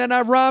dog and then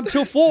I rhyme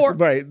till 4.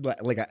 right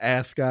like an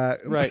ascot.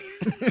 Right.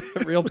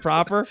 Real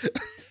proper.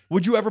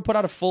 Would you ever put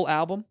out a full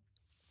album?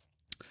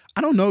 I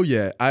don't know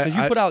yet. Because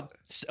you put out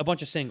a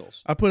bunch of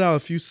singles. I put out a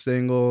few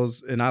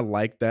singles, and I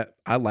like that.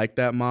 I like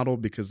that model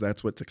because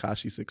that's what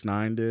Tekashi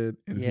 6ix9ine did,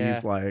 and Yeah.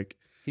 he's like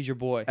He's your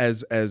boy.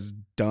 as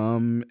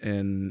dumb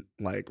and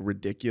like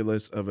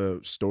ridiculous of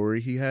a story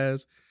he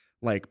has.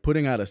 Like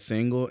putting out a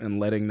single and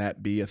letting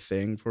that be a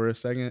thing for a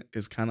second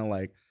is kind of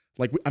like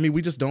I mean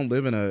we just don't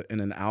live in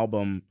an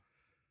album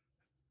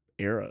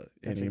era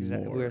That's anymore.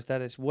 exactly where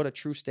that is. What a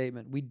true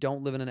statement. We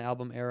don't live in an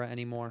album era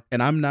anymore.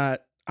 And I'm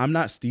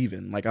not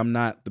Steven. Like I'm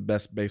not the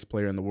best bass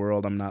player in the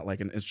world. I'm not like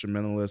an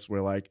instrumentalist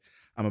where like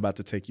I'm about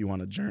to take you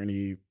on a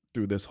journey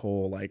through this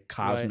whole like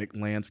cosmic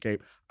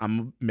landscape. I'm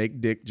gonna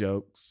make dick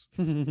jokes,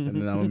 and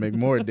then I'm gonna make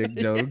more dick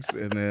jokes,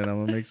 and then I'm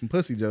gonna make some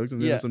pussy jokes,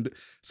 and then Yeah. some.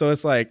 So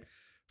it's like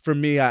for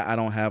me, I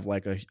don't have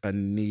like a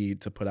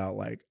need to put out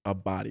like a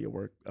body of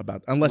work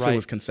about unless it Right.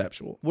 was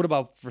conceptual. What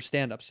about for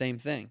stand up? Same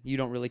thing. You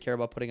don't really care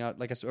about putting out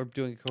or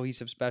doing a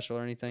cohesive special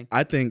or anything.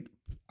 I think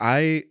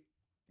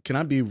can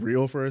I be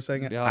real for a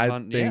second? Yeah, I yeah.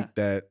 think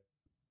that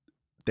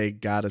they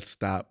gotta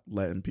stop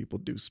letting people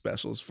do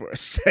specials for a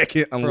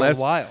second For a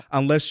while.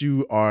 unless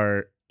you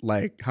are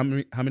like how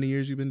many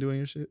years you been doing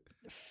your shit?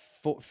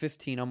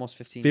 15, almost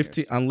 15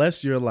 15 years.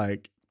 unless you're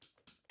like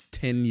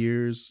 10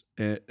 years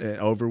and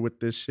over with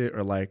this shit,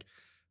 or like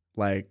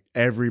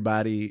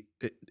everybody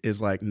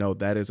is like, no,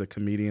 that is a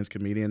comedian's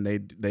comedian.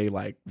 They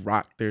like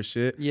rock their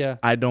shit. Yeah.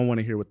 I don't want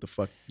to hear what the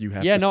fuck you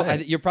have Yeah, to no,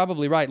 say. you're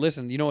probably right.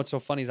 Listen, you know what's so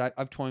funny is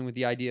I've toying with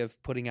the idea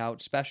of putting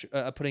out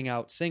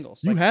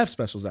singles. You Like, have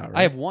specials out, right?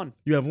 I have one.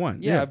 You have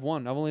one. Yeah, I have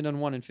one. I've only done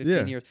one in 15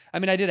 Yeah. years. I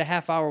mean, I did a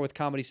half hour with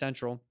Comedy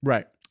Central.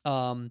 Right.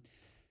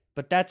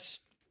 But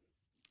that's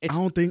I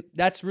don't think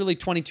that's really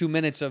 22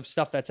 minutes of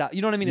stuff that's out.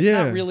 You know what I mean? It's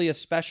Yeah. not really a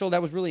special.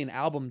 That was really an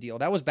album deal.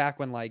 That was back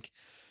when like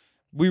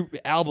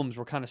albums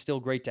were kind of still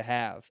great to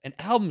have. And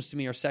albums to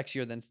me are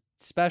sexier than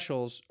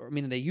specials, or I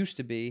mean they used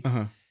to be.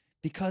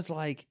 Because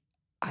like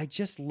I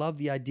just love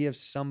the idea of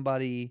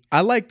somebody.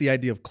 I like the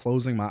idea of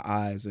closing my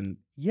eyes and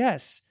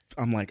Yes.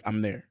 I'm like,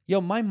 I'm there.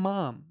 Yo, my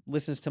mom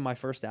listens to my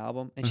first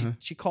album and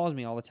she calls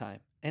me all the time.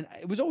 And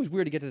it was always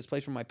weird to get to this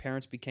place where my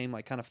parents became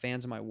like kind of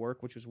fans of my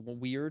work, which was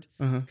weird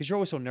because you're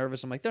always so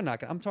nervous. I'm like, they're not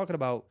gonna. I'm talking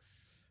about,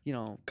 you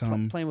know,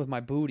 playing with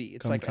my booty.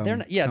 It's like they're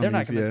not. Yeah, they're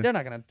not gonna. They're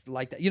not gonna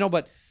like that. You know,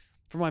 but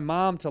for my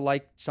mom to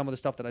like some of the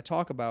stuff that I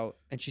talk about,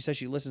 and she says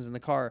she listens in the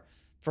car,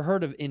 for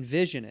her to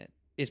envision it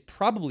is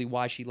probably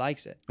why she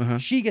likes it.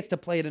 She gets to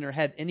play it in her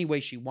head any way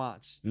she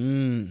wants.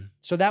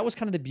 So that was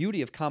kind of the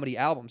beauty of comedy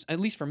albums.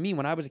 At least for me,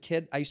 when I was a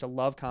kid, I used to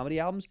love comedy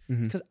albums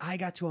because I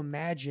got to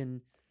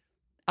imagine.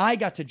 I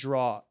got to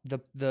draw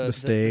the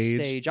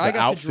stage. I the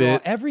got outfit. to draw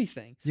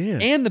everything. Yeah.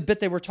 And the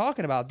bit they were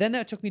talking about. Then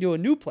that took me to a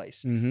new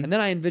place. And then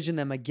I envisioned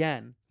them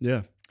again.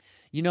 Yeah.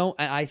 You know,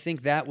 and I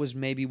think that was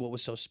maybe what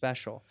was so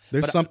special.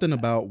 There's something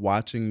about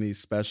watching these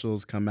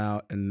specials come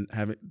out and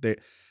having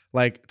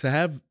to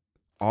have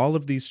all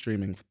of these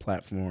streaming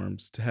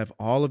platforms, to have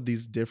all of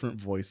these different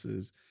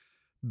voices,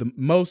 the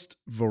most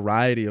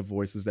variety of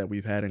voices that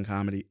we've had in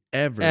comedy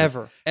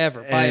ever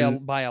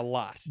by a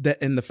lot.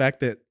 And the fact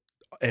that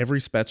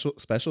every special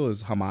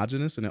is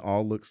homogenous and it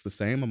all looks the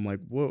same. I'm like,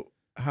 whoa,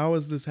 how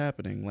is this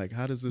happening? Like,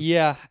 how does this?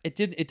 Yeah,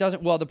 it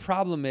doesn't. Well, the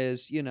problem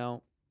is,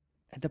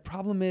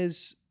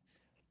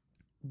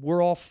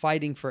 we're all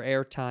fighting for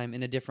airtime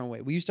in a different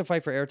way. We used to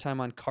fight for airtime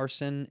on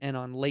Carson and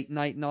on late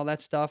night and all that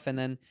stuff. And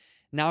then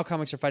now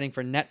comics are fighting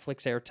for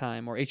Netflix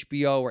airtime or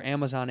HBO or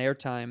Amazon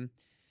airtime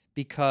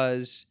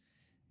because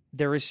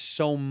there is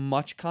so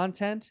much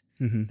content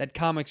that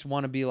comics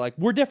want to be like,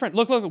 we're different.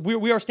 Look,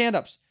 we are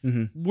stand-ups.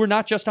 We're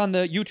not just on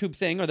the YouTube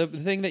thing or the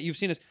thing that you've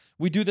seen us.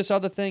 We do this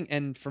other thing.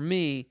 And for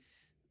me,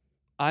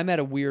 I'm at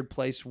a weird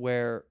place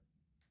where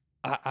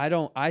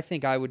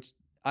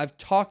I've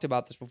talked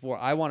about this before.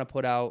 I'd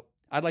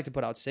like to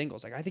put out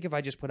singles. Like, I think if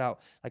I just put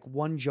out like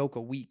one joke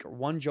a week or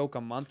one joke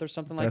a month or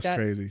something like That's that,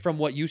 crazy. From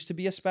what used to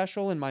be a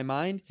special in my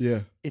mind,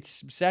 Yeah.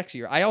 it's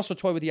sexier. I also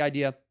toy with the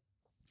idea,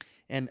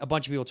 and a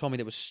bunch of people told me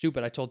that was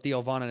stupid. I told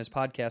Theo Vaughn on his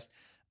podcast,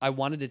 I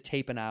wanted to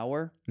tape an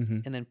hour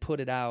and then put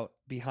it out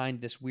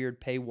behind this weird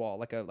paywall,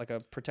 like a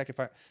protective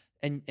fire,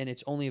 and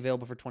it's only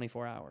available for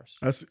 24 hours.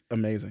 That's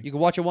amazing. You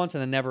can watch it once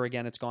and then never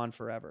again. It's gone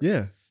forever.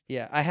 Yeah.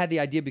 Yeah, I had the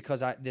idea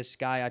because this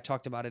guy, I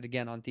talked about it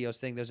again on Theo's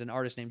thing. There's an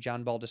artist named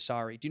John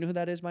Baldessari. Do you know who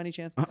that is by any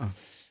chance?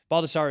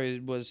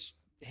 Baldessari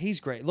he's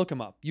great. Look him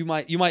up. You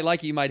might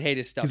like it. You might hate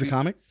his stuff. He's a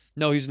comic?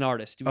 No, he's an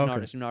artist. He was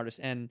Okay. an artist.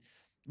 And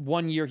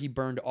one year he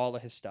burned all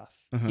of his stuff.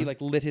 He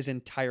like lit his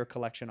entire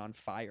collection on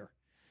fire.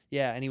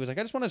 Yeah, and he was like,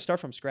 I just wanted to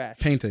start from scratch.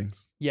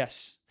 Paintings.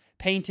 Yes.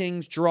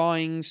 Paintings,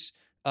 drawings,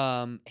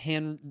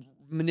 hand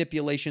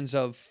manipulations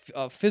of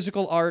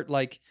physical art.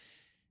 Like,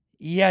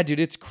 yeah, dude,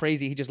 it's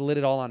crazy. He just lit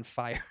it all on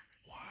fire.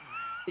 Wow.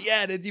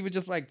 Yeah, dude, he was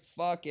just like,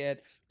 fuck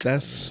it.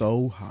 That's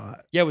so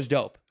hot. Yeah, it was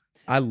dope.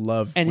 I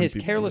love And when his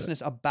people do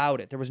carelessness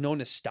about it. There was no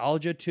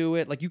nostalgia to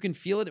it. Like, you can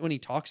feel it when he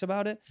talks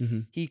about it.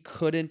 He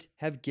couldn't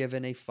have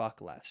given a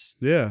fuck less.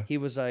 that. Yeah. He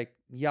was like,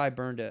 yeah, I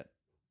burned it.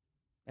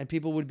 And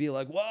people would be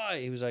like, why?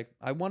 He was like,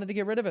 I wanted to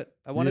get rid of it.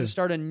 I wanted to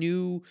start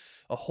a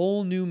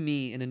whole new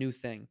me in a new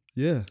thing.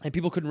 Yeah. And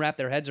people couldn't wrap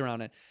their heads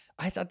around it.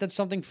 I thought that's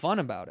something fun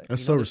about it.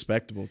 That's You so know, there's-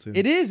 respectable too.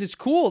 It is. It's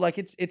cool. Like,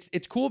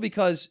 it's cool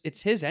because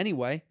it's his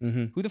anyway.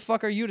 Who the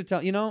fuck are you to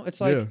tell? You know, it's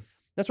like, Yeah.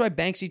 that's why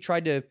Banksy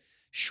tried to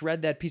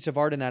shred that piece of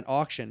art in that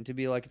auction to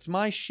be like, it's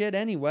my shit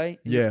anyway.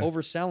 And Yeah.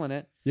 overselling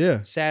it.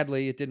 Yeah.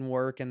 Sadly, it didn't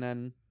work. And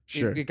then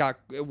Sure.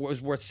 it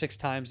was worth 6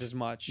 times as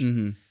much.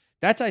 Mm-hmm.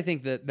 That's, I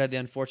think, that the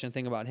unfortunate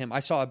thing about him. I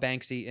saw a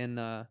Banksy in,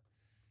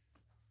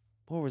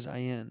 where was I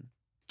in?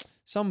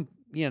 Some,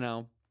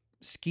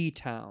 ski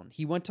town.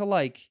 He went to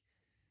like,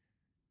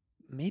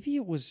 maybe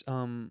it was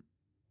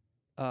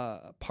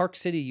Park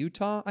City,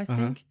 Utah, I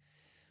think.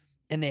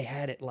 And they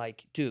had it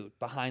like, dude,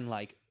 behind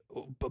like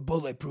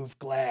bulletproof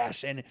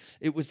glass. And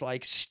it was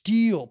like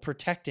steel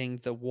protecting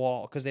the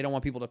wall because they don't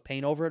want people to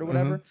paint over it or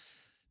whatever.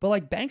 But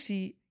like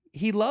Banksy,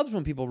 he loves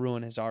when people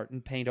ruin his art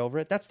and paint over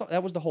it. That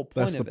was the whole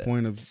point That's of the it.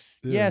 point of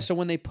Yeah. So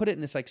when they put it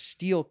in this like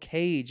steel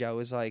cage, I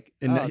was like,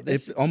 and oh,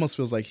 this it almost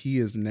feels like he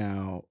is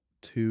now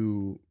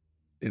too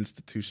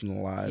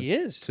institutionalized He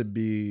is. to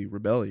be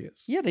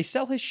rebellious. yeah, they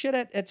sell his shit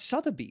at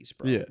Sotheby's,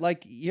 bro. Yeah.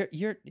 Like you're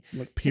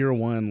Like Pier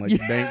 1, like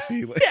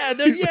Banksy. Like,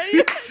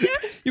 yeah.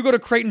 You go to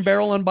Crate and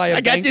Barrel and buy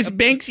a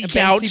Banksy a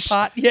couch. Banksy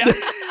pot. Yeah.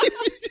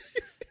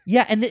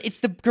 Yeah, and it's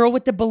the girl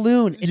with the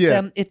balloon. It's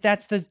Yeah. if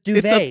that's the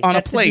duvet. It's on a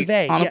That's the plate.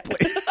 duvet. On Yeah. a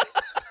plate.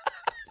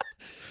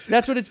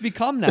 That's what it's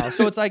become now.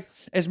 So it's like,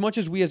 as much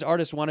as we as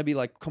artists want to be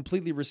like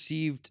completely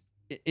received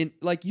in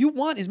like, you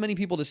want as many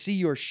people to see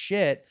your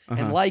shit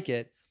and like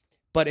it,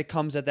 but it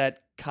comes at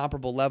that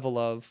comparable level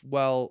of,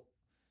 well,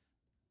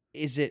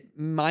 is it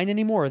mine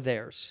anymore or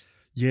theirs?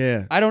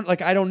 Yeah. I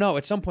don't know.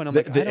 At some point I'm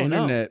like, I The don't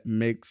know. internet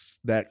makes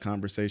that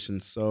conversation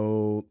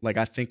so, like,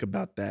 I think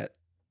about that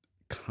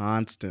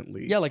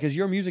constantly. Yeah, like, is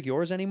your music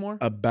yours anymore?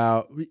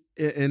 About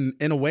in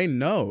a way,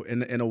 no.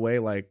 In a way,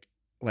 like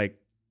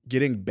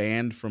getting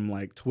banned from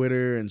like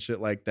Twitter and shit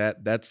like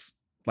that. That's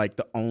like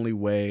the only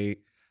way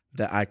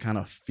that I kind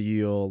of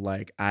feel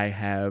like I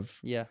have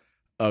Yeah.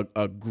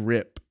 a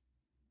grip.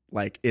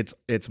 Like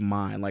it's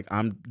mine. Like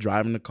I'm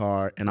driving the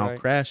car and I'll Right.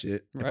 crash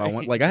it if I Right.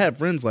 want. Like I have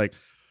friends like,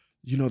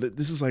 you know, that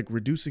this is like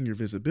reducing your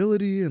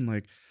visibility and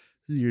like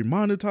you're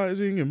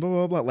monetizing and blah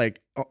blah blah.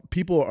 Like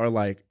people are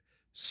like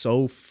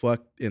so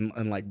fucked and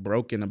like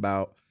broken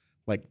about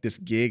like this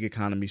gig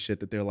economy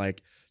shit that they're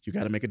like, you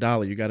got to make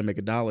 $1, you got to make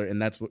 $1,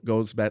 and that's what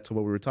goes back to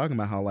what we were talking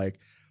about. How like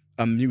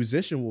a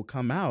musician will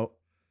come out,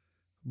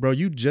 bro.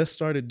 You just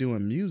started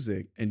doing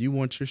music and you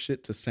want your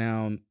shit to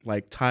sound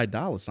like Ty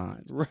Dolla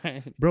Signs,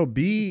 Right. bro.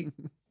 Be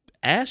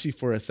ashy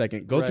for a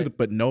second. Go through Right.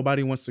 but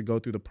nobody wants to go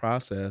through the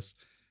process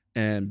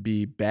and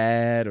be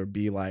bad or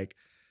be like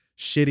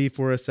shitty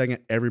for a second.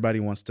 Everybody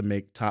wants to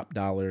make top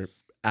dollar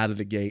out of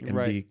the gate and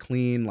Right. be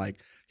clean. Like,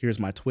 here's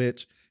my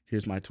Twitch,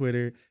 here's my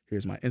Twitter,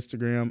 here's my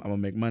Instagram. I'm gonna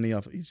make money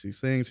off of each of these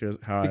things. Here's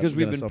how Because I'm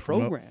we've gonna been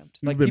self-promote. programmed.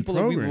 We've Like been we've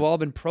programmed. all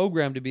been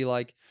programmed to be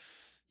like,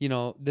 you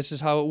know, this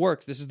is how it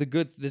works. This is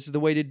the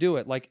way to do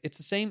it. Like it's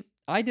the same.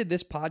 I did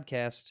this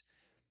podcast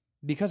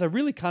because I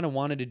really kind of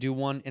wanted to do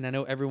one, and I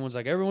know everyone's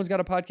got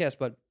a podcast,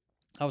 but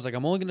I was like,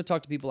 I'm only going to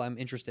talk to people I'm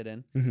interested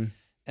in, and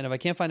if I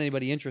can't find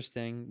anybody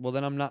interesting, well,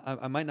 then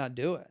I might not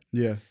do it.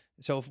 Yeah.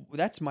 So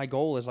that's my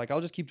goal is like,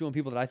 I'll just keep doing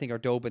people that I think are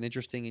dope and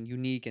interesting and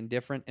unique and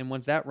different. And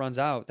once that runs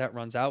out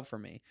for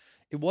me.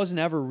 It wasn't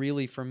ever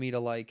really for me to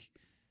like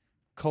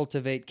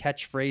cultivate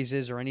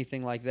catchphrases or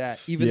anything like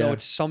that, even though Yeah.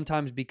 it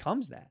sometimes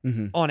becomes that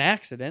on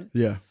accident.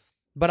 Yeah.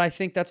 But I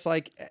think that's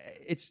like,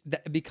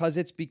 because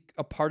it's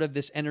a part of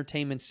this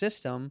entertainment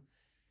system.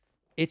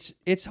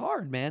 It's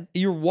hard, man.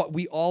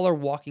 We all are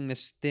walking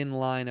this thin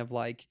line of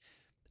like,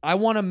 I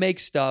want to make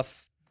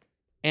stuff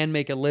and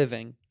make a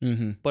living,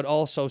 but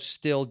also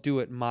still do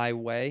it my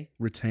way.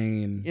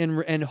 Retain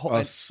And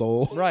a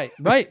soul. right.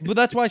 But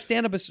that's why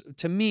stand up is,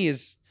 to me,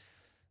 is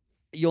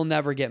you'll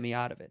never get me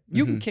out of it.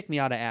 You can kick me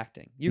out of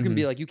acting. You can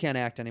be like, you can't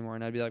act anymore,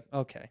 and I'd be like,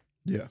 okay,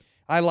 Yeah.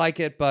 I like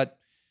it, but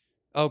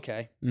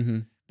okay. Mm-hmm.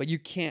 But you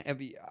can't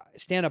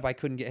stand up. I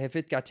couldn't get, if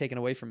it got taken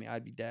away from me,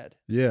 I'd be dead.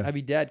 Yeah. I'd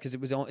be dead because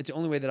it's the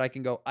only way that I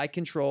can go. I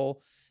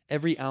control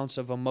every ounce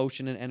of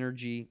emotion and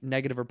energy,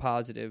 negative or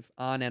positive,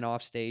 on and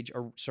off stage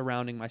or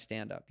surrounding my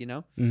stand up, you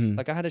know?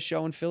 Like I had a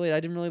show in Philly. I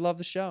didn't really love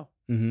the show.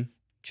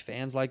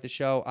 Fans liked the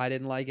show. I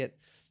didn't like it.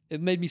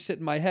 It made me sit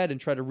in my head and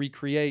try to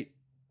recreate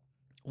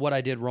what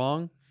I did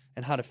wrong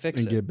and how to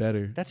fix And it. get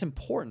better. That's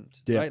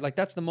important, Yeah. right? Like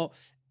that's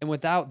and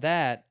without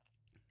that,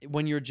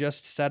 when you're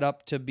just set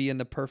up to be in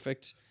the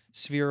perfect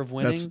sphere of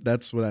winning,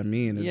 That's what I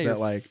mean. Is yeah, that you're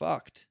like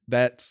fucked.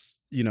 that's,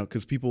 you know,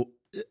 because people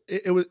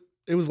it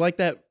was like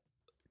that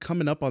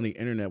coming up on the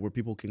internet where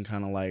people can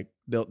kind of like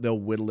they'll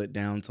whittle it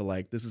down to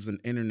like, this is an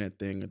internet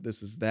thing or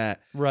this is that.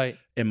 Right.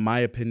 In my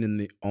opinion,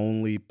 the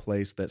only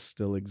place that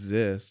still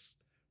exists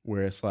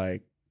where it's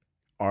like,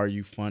 are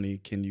you funny?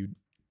 Can you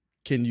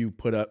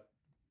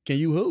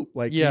hoop?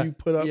 Like, Yeah. can you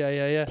put up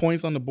Yeah.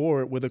 points on the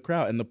board with a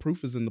crowd? And the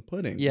proof is in the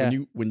pudding. Yeah.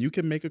 When you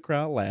can make a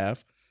crowd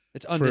laugh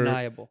It's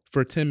undeniable.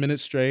 for 10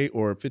 minutes straight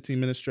or 15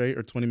 minutes straight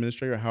or 20 minutes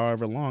straight or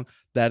however long,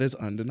 that is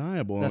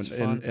undeniable. That's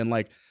fun. And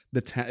like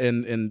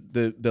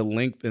the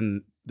length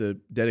and the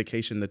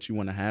dedication that you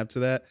want to have to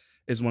that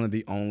is one of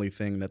the only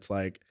thing that's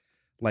like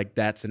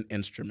that's an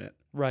instrument.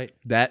 Right.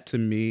 That to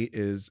me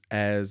is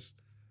as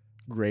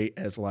great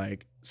as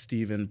like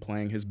Steven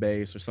playing his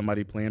bass or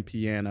somebody playing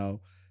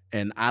piano.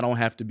 And I don't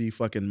have to be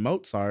fucking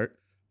Mozart,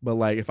 but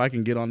like if I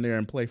can get on there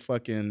and play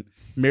fucking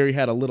Mary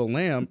Had a Little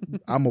Lamb,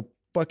 I'm gonna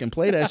fucking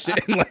play that shit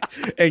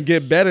and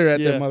get better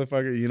at Yeah. that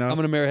motherfucker, you know? I'm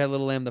gonna Mary Had a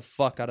Little Lamb the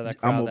fuck out of that I'm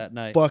crowd gonna that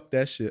night. fuck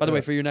that shit. By the way,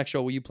 up. for your next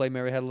show, will you play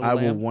Mary Had a Little I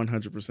Lamb? will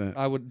 100%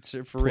 I would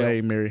for play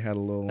real. Mary Had a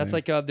Little That's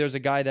Lamb. like there's a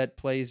guy that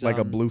plays like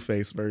a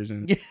Blueface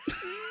version.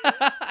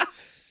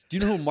 Do you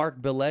know who Mark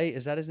Billet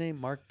is? That his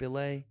name? Mark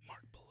Billet.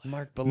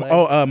 Mark Belay.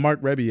 Oh,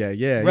 Mark Rebier.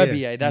 Yeah,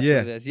 Rebier, that's what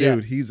it is, yeah.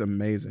 Dude, he's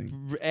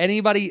amazing.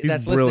 Anybody He's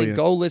that's brilliant. listening,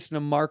 go listen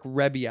to Mark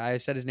Rebier. I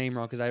said his name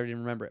wrong because I didn't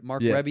remember it.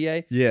 Mark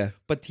Rebier. Yeah.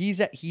 But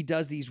he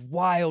does these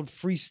wild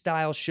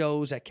freestyle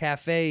shows at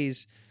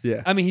cafes.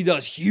 Yeah. I mean, he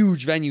does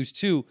huge venues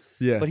too.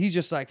 Yeah. But he's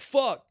just like,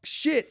 fuck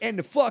shit and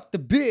the fuck the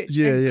bitch.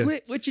 Yeah, and yeah.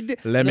 Clip what you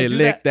did. Let me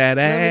lick that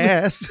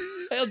ass.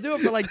 He'll do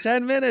it for like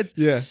 10 minutes.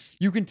 Yeah.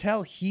 You can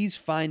tell he's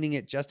finding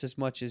it just as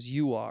much as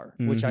you are,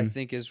 which I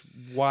think is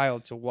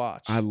wild to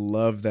watch. I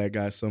love that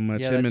guy so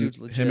much. Yeah, that dude's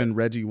him legit. and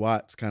Reggie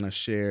Watts kind of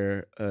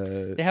share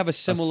They have a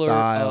similar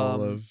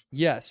style of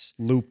yes.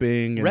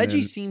 looping. And Reggie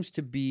then- seems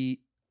to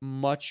be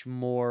much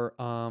more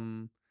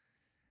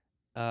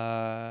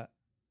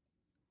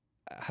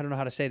I don't know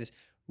how to say this.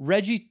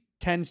 Reggie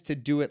tends to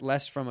do it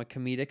less from a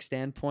comedic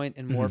standpoint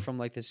and more from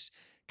like this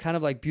kind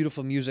of like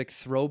beautiful music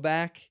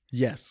throwback,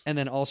 Yes. and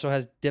then also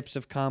has dips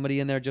of comedy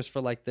in there just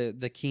for like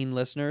the keen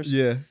listeners.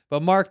 Yeah.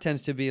 But Mark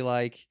tends to be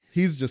like,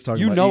 He's just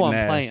talking you about know eating I'm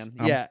ass. playing.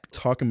 I'm Yeah.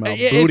 talking about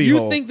if booty you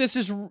hole. think this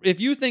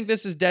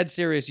is dead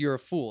serious, you're a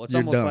fool. It's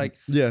You're almost dumb. like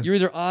Yeah. you're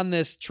either on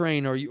this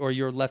train or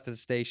you're left at the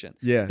station.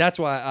 Yeah. That's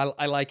why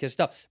I like his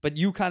stuff. But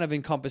you kind of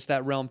encompass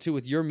that realm too.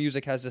 With your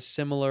music has a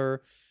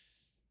similar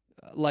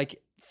like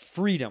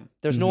freedom.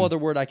 There's no other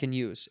word I can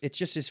use. It's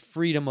just this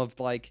freedom of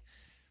like,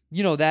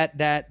 you know, that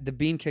the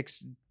bean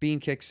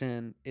kicks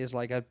in is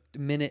like a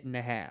minute and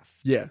a half.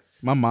 Yeah.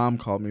 My mom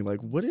called me like,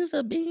 what is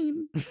a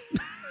bean?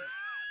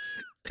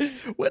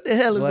 What the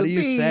hell is What a do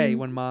bean? you say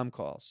when mom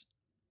calls?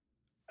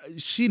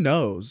 She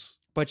knows.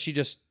 But she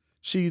just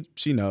She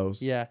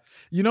knows. yeah.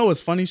 You know what's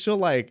funny? She'll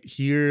like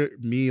hear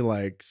me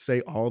like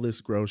say all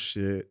this gross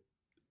shit.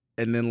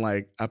 And then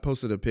like I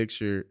posted a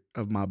picture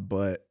of my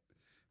butt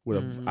with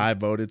a I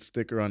voted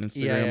sticker on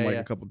Instagram Yeah,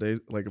 a couple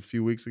days, like a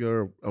few weeks ago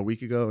or a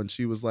week ago. And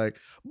she was like,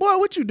 boy,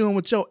 what you doing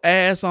with your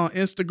ass on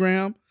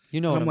Instagram? You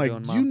know And what I'm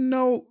I'm like, doing, you Mom.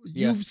 know,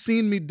 Yeah. you've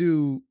seen me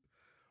do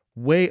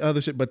way other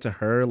shit. But to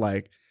her,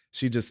 like,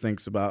 she just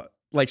thinks about,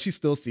 like, she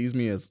still sees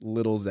me as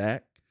little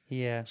Zach.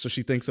 Yeah. So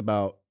she thinks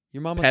about,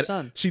 Your mama's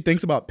son. she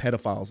thinks about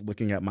pedophiles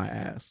looking at my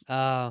ass.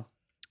 Oh.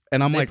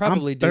 And I'm They like,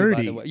 probably I'm do, 30.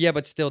 by the way. Yeah,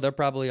 but still, they're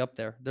probably up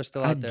there. They're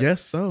still out I there.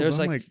 guess so. There's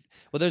but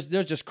like,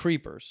 there's just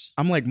creepers.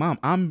 I'm like, Mom,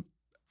 I'm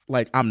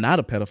not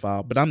a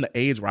pedophile, but I'm the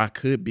age where I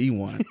could be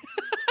one.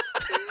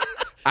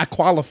 I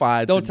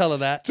qualified Don't tell her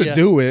that. to Yeah.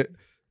 do it.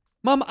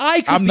 Mom, I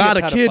could I'm be not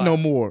a a kid pedophile. no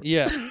more.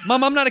 Yeah.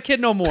 Mom, I'm not a kid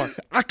no more.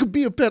 I could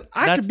be a pet.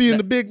 I That's- could be in that-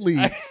 the big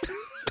leagues.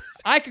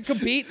 I could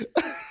compete.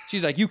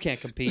 She's like, you can't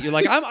compete. You're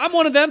like, I'm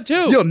one of them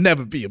too. You'll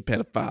never be a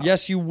pedophile.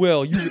 Yes, you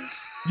will.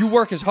 You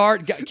work as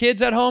hard. Got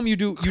kids at home. You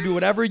do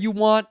whatever you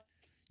want.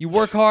 You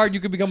work hard. You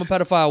could become a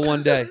pedophile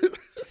one day.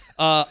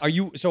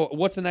 So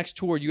what's the next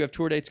tour? You have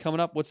tour dates coming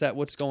up? What's that?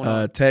 What's going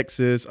on?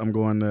 Texas. I'm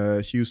going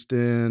to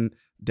Houston,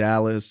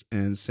 Dallas,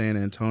 and San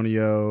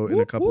Antonio in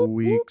a couple of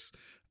weeks.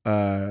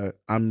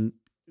 I'm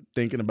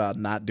thinking about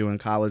not doing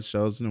college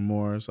shows no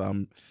more. So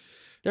I'm.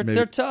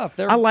 They're tough.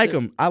 I like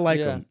them. I like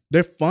yeah. them.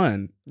 They're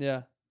fun.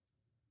 Yeah.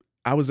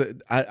 I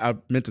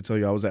meant to tell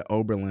you I was at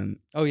Oberlin,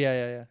 Oh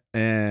yeah.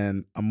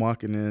 and I'm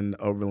walking in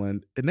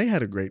Oberlin, and they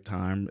had a great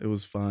time. It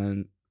was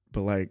fun,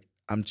 but like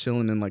I'm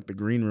chilling in like the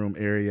green room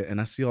area, and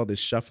I see all this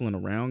shuffling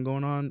around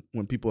going on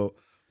when people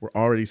were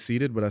already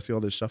seated, but I see all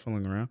this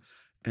shuffling around,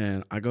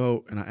 and I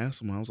go and I ask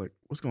someone, I was like,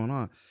 "What's going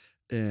on?"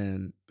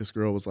 And this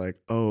girl was like,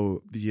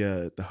 "Oh,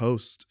 the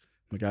host,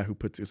 the guy who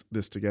puts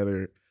this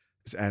together,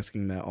 is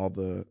asking that all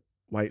the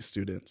white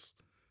students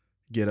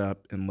get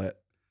up and let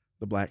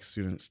the black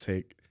students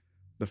take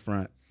the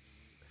front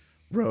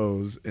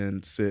rows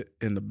and sit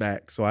in the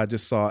back." So I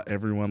just saw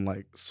everyone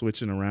like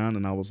switching around,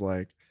 and I was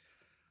like,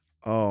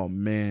 oh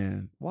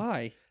man,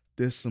 Why?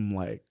 this some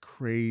like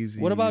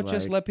crazy. What about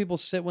just like, let people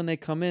sit when they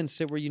come in?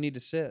 Sit where you need to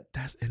sit.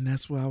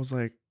 that's what I was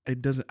like, I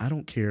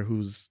don't care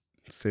who's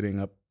sitting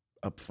up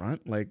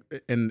front, like,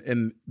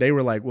 and they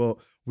were like, well,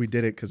 we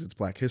did it because it's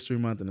Black History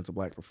Month and it's a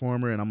black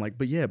performer, and I'm like,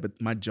 but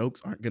my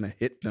jokes aren't gonna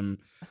hit them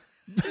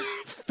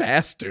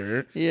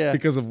faster Yeah.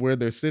 because of where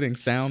they're sitting.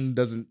 Sound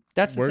doesn't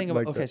That's the work thing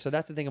about like that. so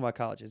that's the thing about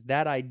colleges.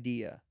 That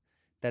idea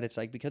that it's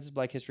like because it's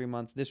Black History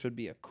Month, this would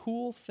be a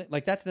cool thing.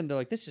 Like that to them, they're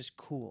like, this is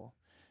cool.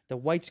 The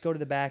whites go to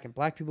the back and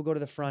black people go to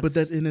the front. But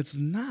it's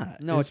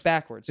not. No, it's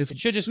backwards. it's It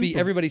should just be super-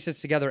 everybody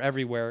sits together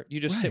everywhere. You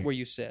just sit Right. where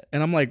you sit.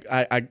 And I'm like,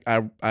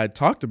 I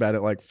talked about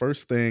it like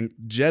first thing,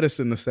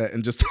 jettison the set,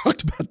 and just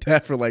talked about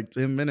that for like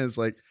 10 minutes.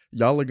 Like,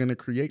 y'all are gonna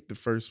create the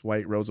first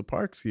white Rosa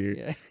Parks here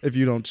Yeah. if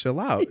you don't chill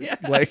out. Yeah.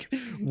 Like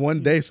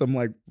one day, some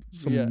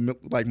Yeah.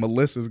 like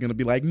Melissa's gonna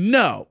be like,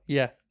 no,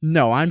 Yeah. I'm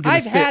gonna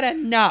I've sit. had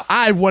enough.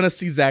 I want to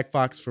see Zack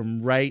Fox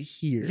from right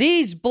here.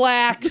 These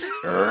blacks.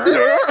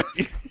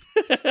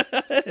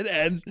 It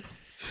ends.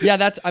 Yeah,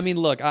 that's. I mean,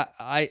 look,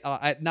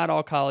 I not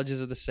all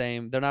colleges are the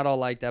same. They're not all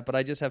like that. But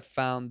I just have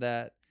found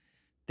that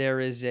there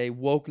is a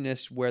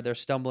wokeness where they're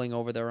stumbling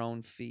over their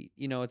own feet.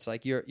 You know, it's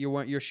like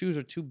your shoes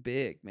are too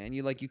big, man.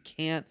 You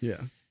can't.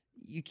 Yeah.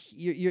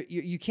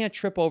 You can't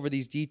trip over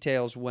these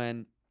details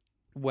when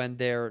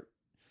they're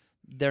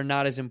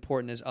not as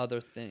important as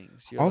other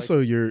things. You're Also,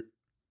 like,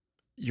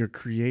 you're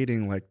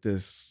creating like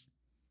this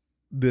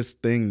this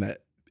thing that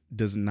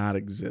does not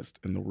exist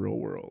in the real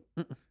world.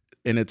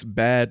 And it's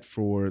bad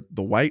for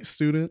the white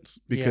students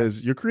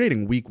because you're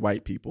creating weak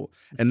white people.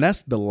 And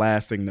that's the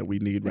last thing that we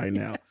need right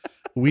now.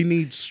 We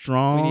need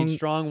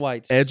strong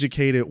whites,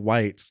 educated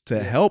whites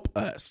to help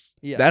us.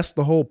 Yeah. That's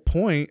the whole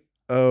point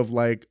of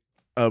like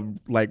a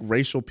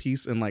racial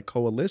peace and like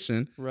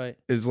coalition. Right.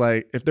 Is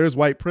like, if there's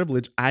white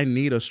privilege, I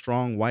need a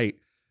strong white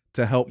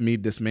to help me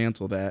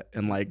dismantle that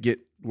and like get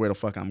where the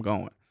fuck I'm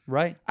going.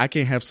 Right. I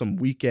can't have some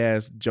weak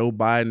ass Joe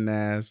Biden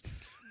ass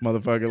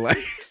motherfucker like,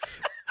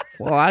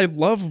 well, I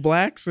love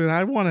blacks and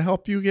I want to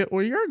help you get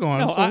where you're going.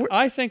 No, So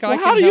I think well, I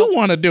can how do help, you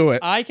want to do it?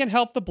 I can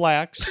help the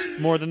blacks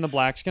more than the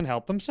blacks can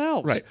help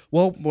themselves. Right.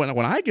 Well,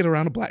 when I get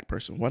around a black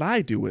person, what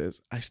I do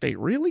is I stay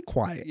really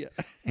quiet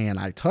and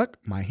I tuck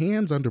my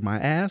hands under my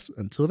ass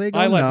until they go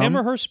I let numb. him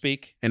or her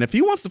speak. And if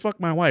he wants to fuck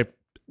my wife,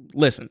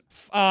 listen.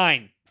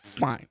 Fine.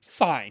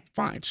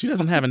 She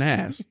doesn't have an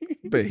ass,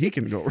 but he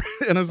can go.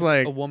 And it's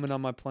like a woman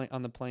on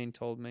the plane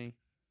told me,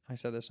 I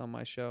said this on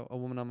my show. A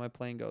woman on my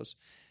plane goes,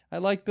 I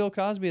like Bill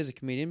Cosby as a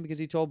comedian because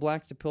he told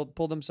blacks to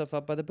pull themselves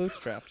up by the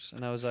bootstraps.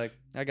 And I was like,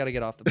 I got to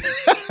get off the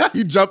plane.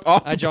 You jump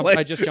off the plane.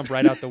 I just jumped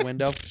right out the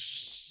window.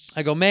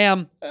 I go,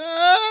 ma'am,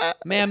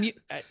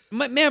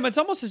 it's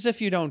almost as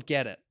if you don't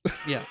get it.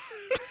 Yeah.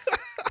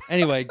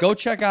 Anyway, go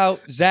check out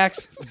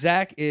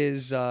Zach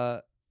is,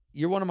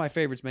 you're one of my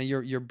favorites, man.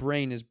 Your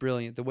brain is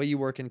brilliant. The way you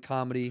work in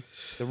comedy,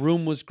 the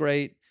room was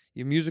great.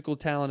 Your musical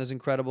talent is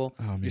incredible.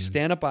 Oh, your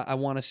stand-up, I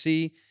want to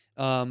see.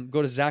 Go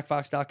to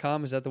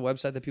ZackFox.com. Is that the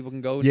website that people can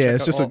go? Yeah,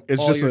 check out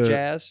all your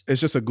jazz. It's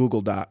just a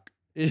Google Doc.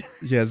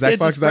 Yeah, Zack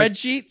Fox. It's a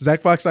spreadsheet.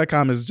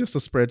 ZackFox.com is just a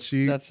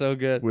spreadsheet. That's so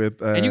good.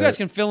 With and you guys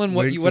can fill in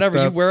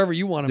wherever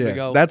you want them to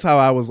go. That's how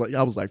I was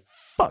like.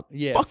 Fuck a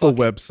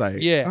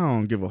website. Yeah, I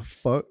don't give a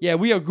fuck. Yeah,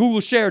 we are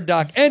Google shared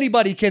doc.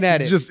 Anybody can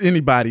edit. Just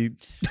anybody.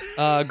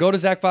 Go to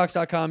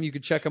ZackFox.com. You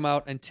can check them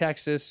out in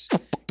Texas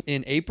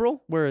in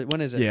April. When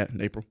is it? Yeah,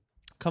 in April.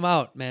 Come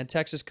out, man.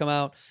 Texas, come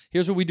out.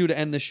 Here's what we do to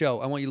end the show.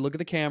 I want you to look at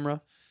the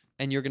camera,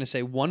 and you're going to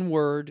say one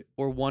word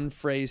or one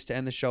phrase to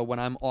end the show when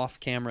I'm off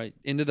camera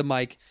into the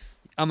mic.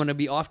 I'm going to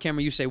be off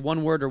camera. You say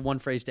one word or one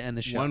phrase to end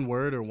the show. One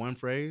word or one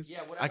phrase?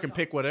 Yeah, whatever. I can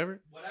pick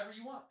whatever? Whatever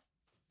you want.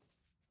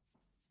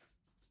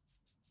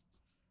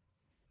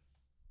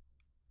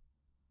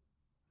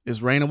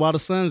 It's raining while the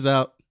sun's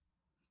out.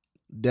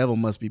 Devil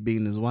must be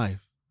beating his wife.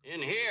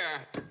 In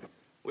here,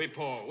 we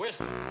pour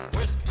whisk,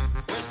 whisk,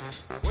 whisk,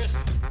 whisk,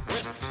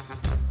 whisk.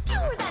 You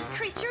were that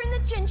creature in the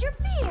ginger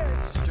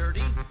beard.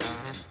 Sturdy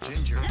and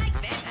ginger. Like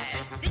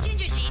vampires, the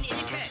ginger gene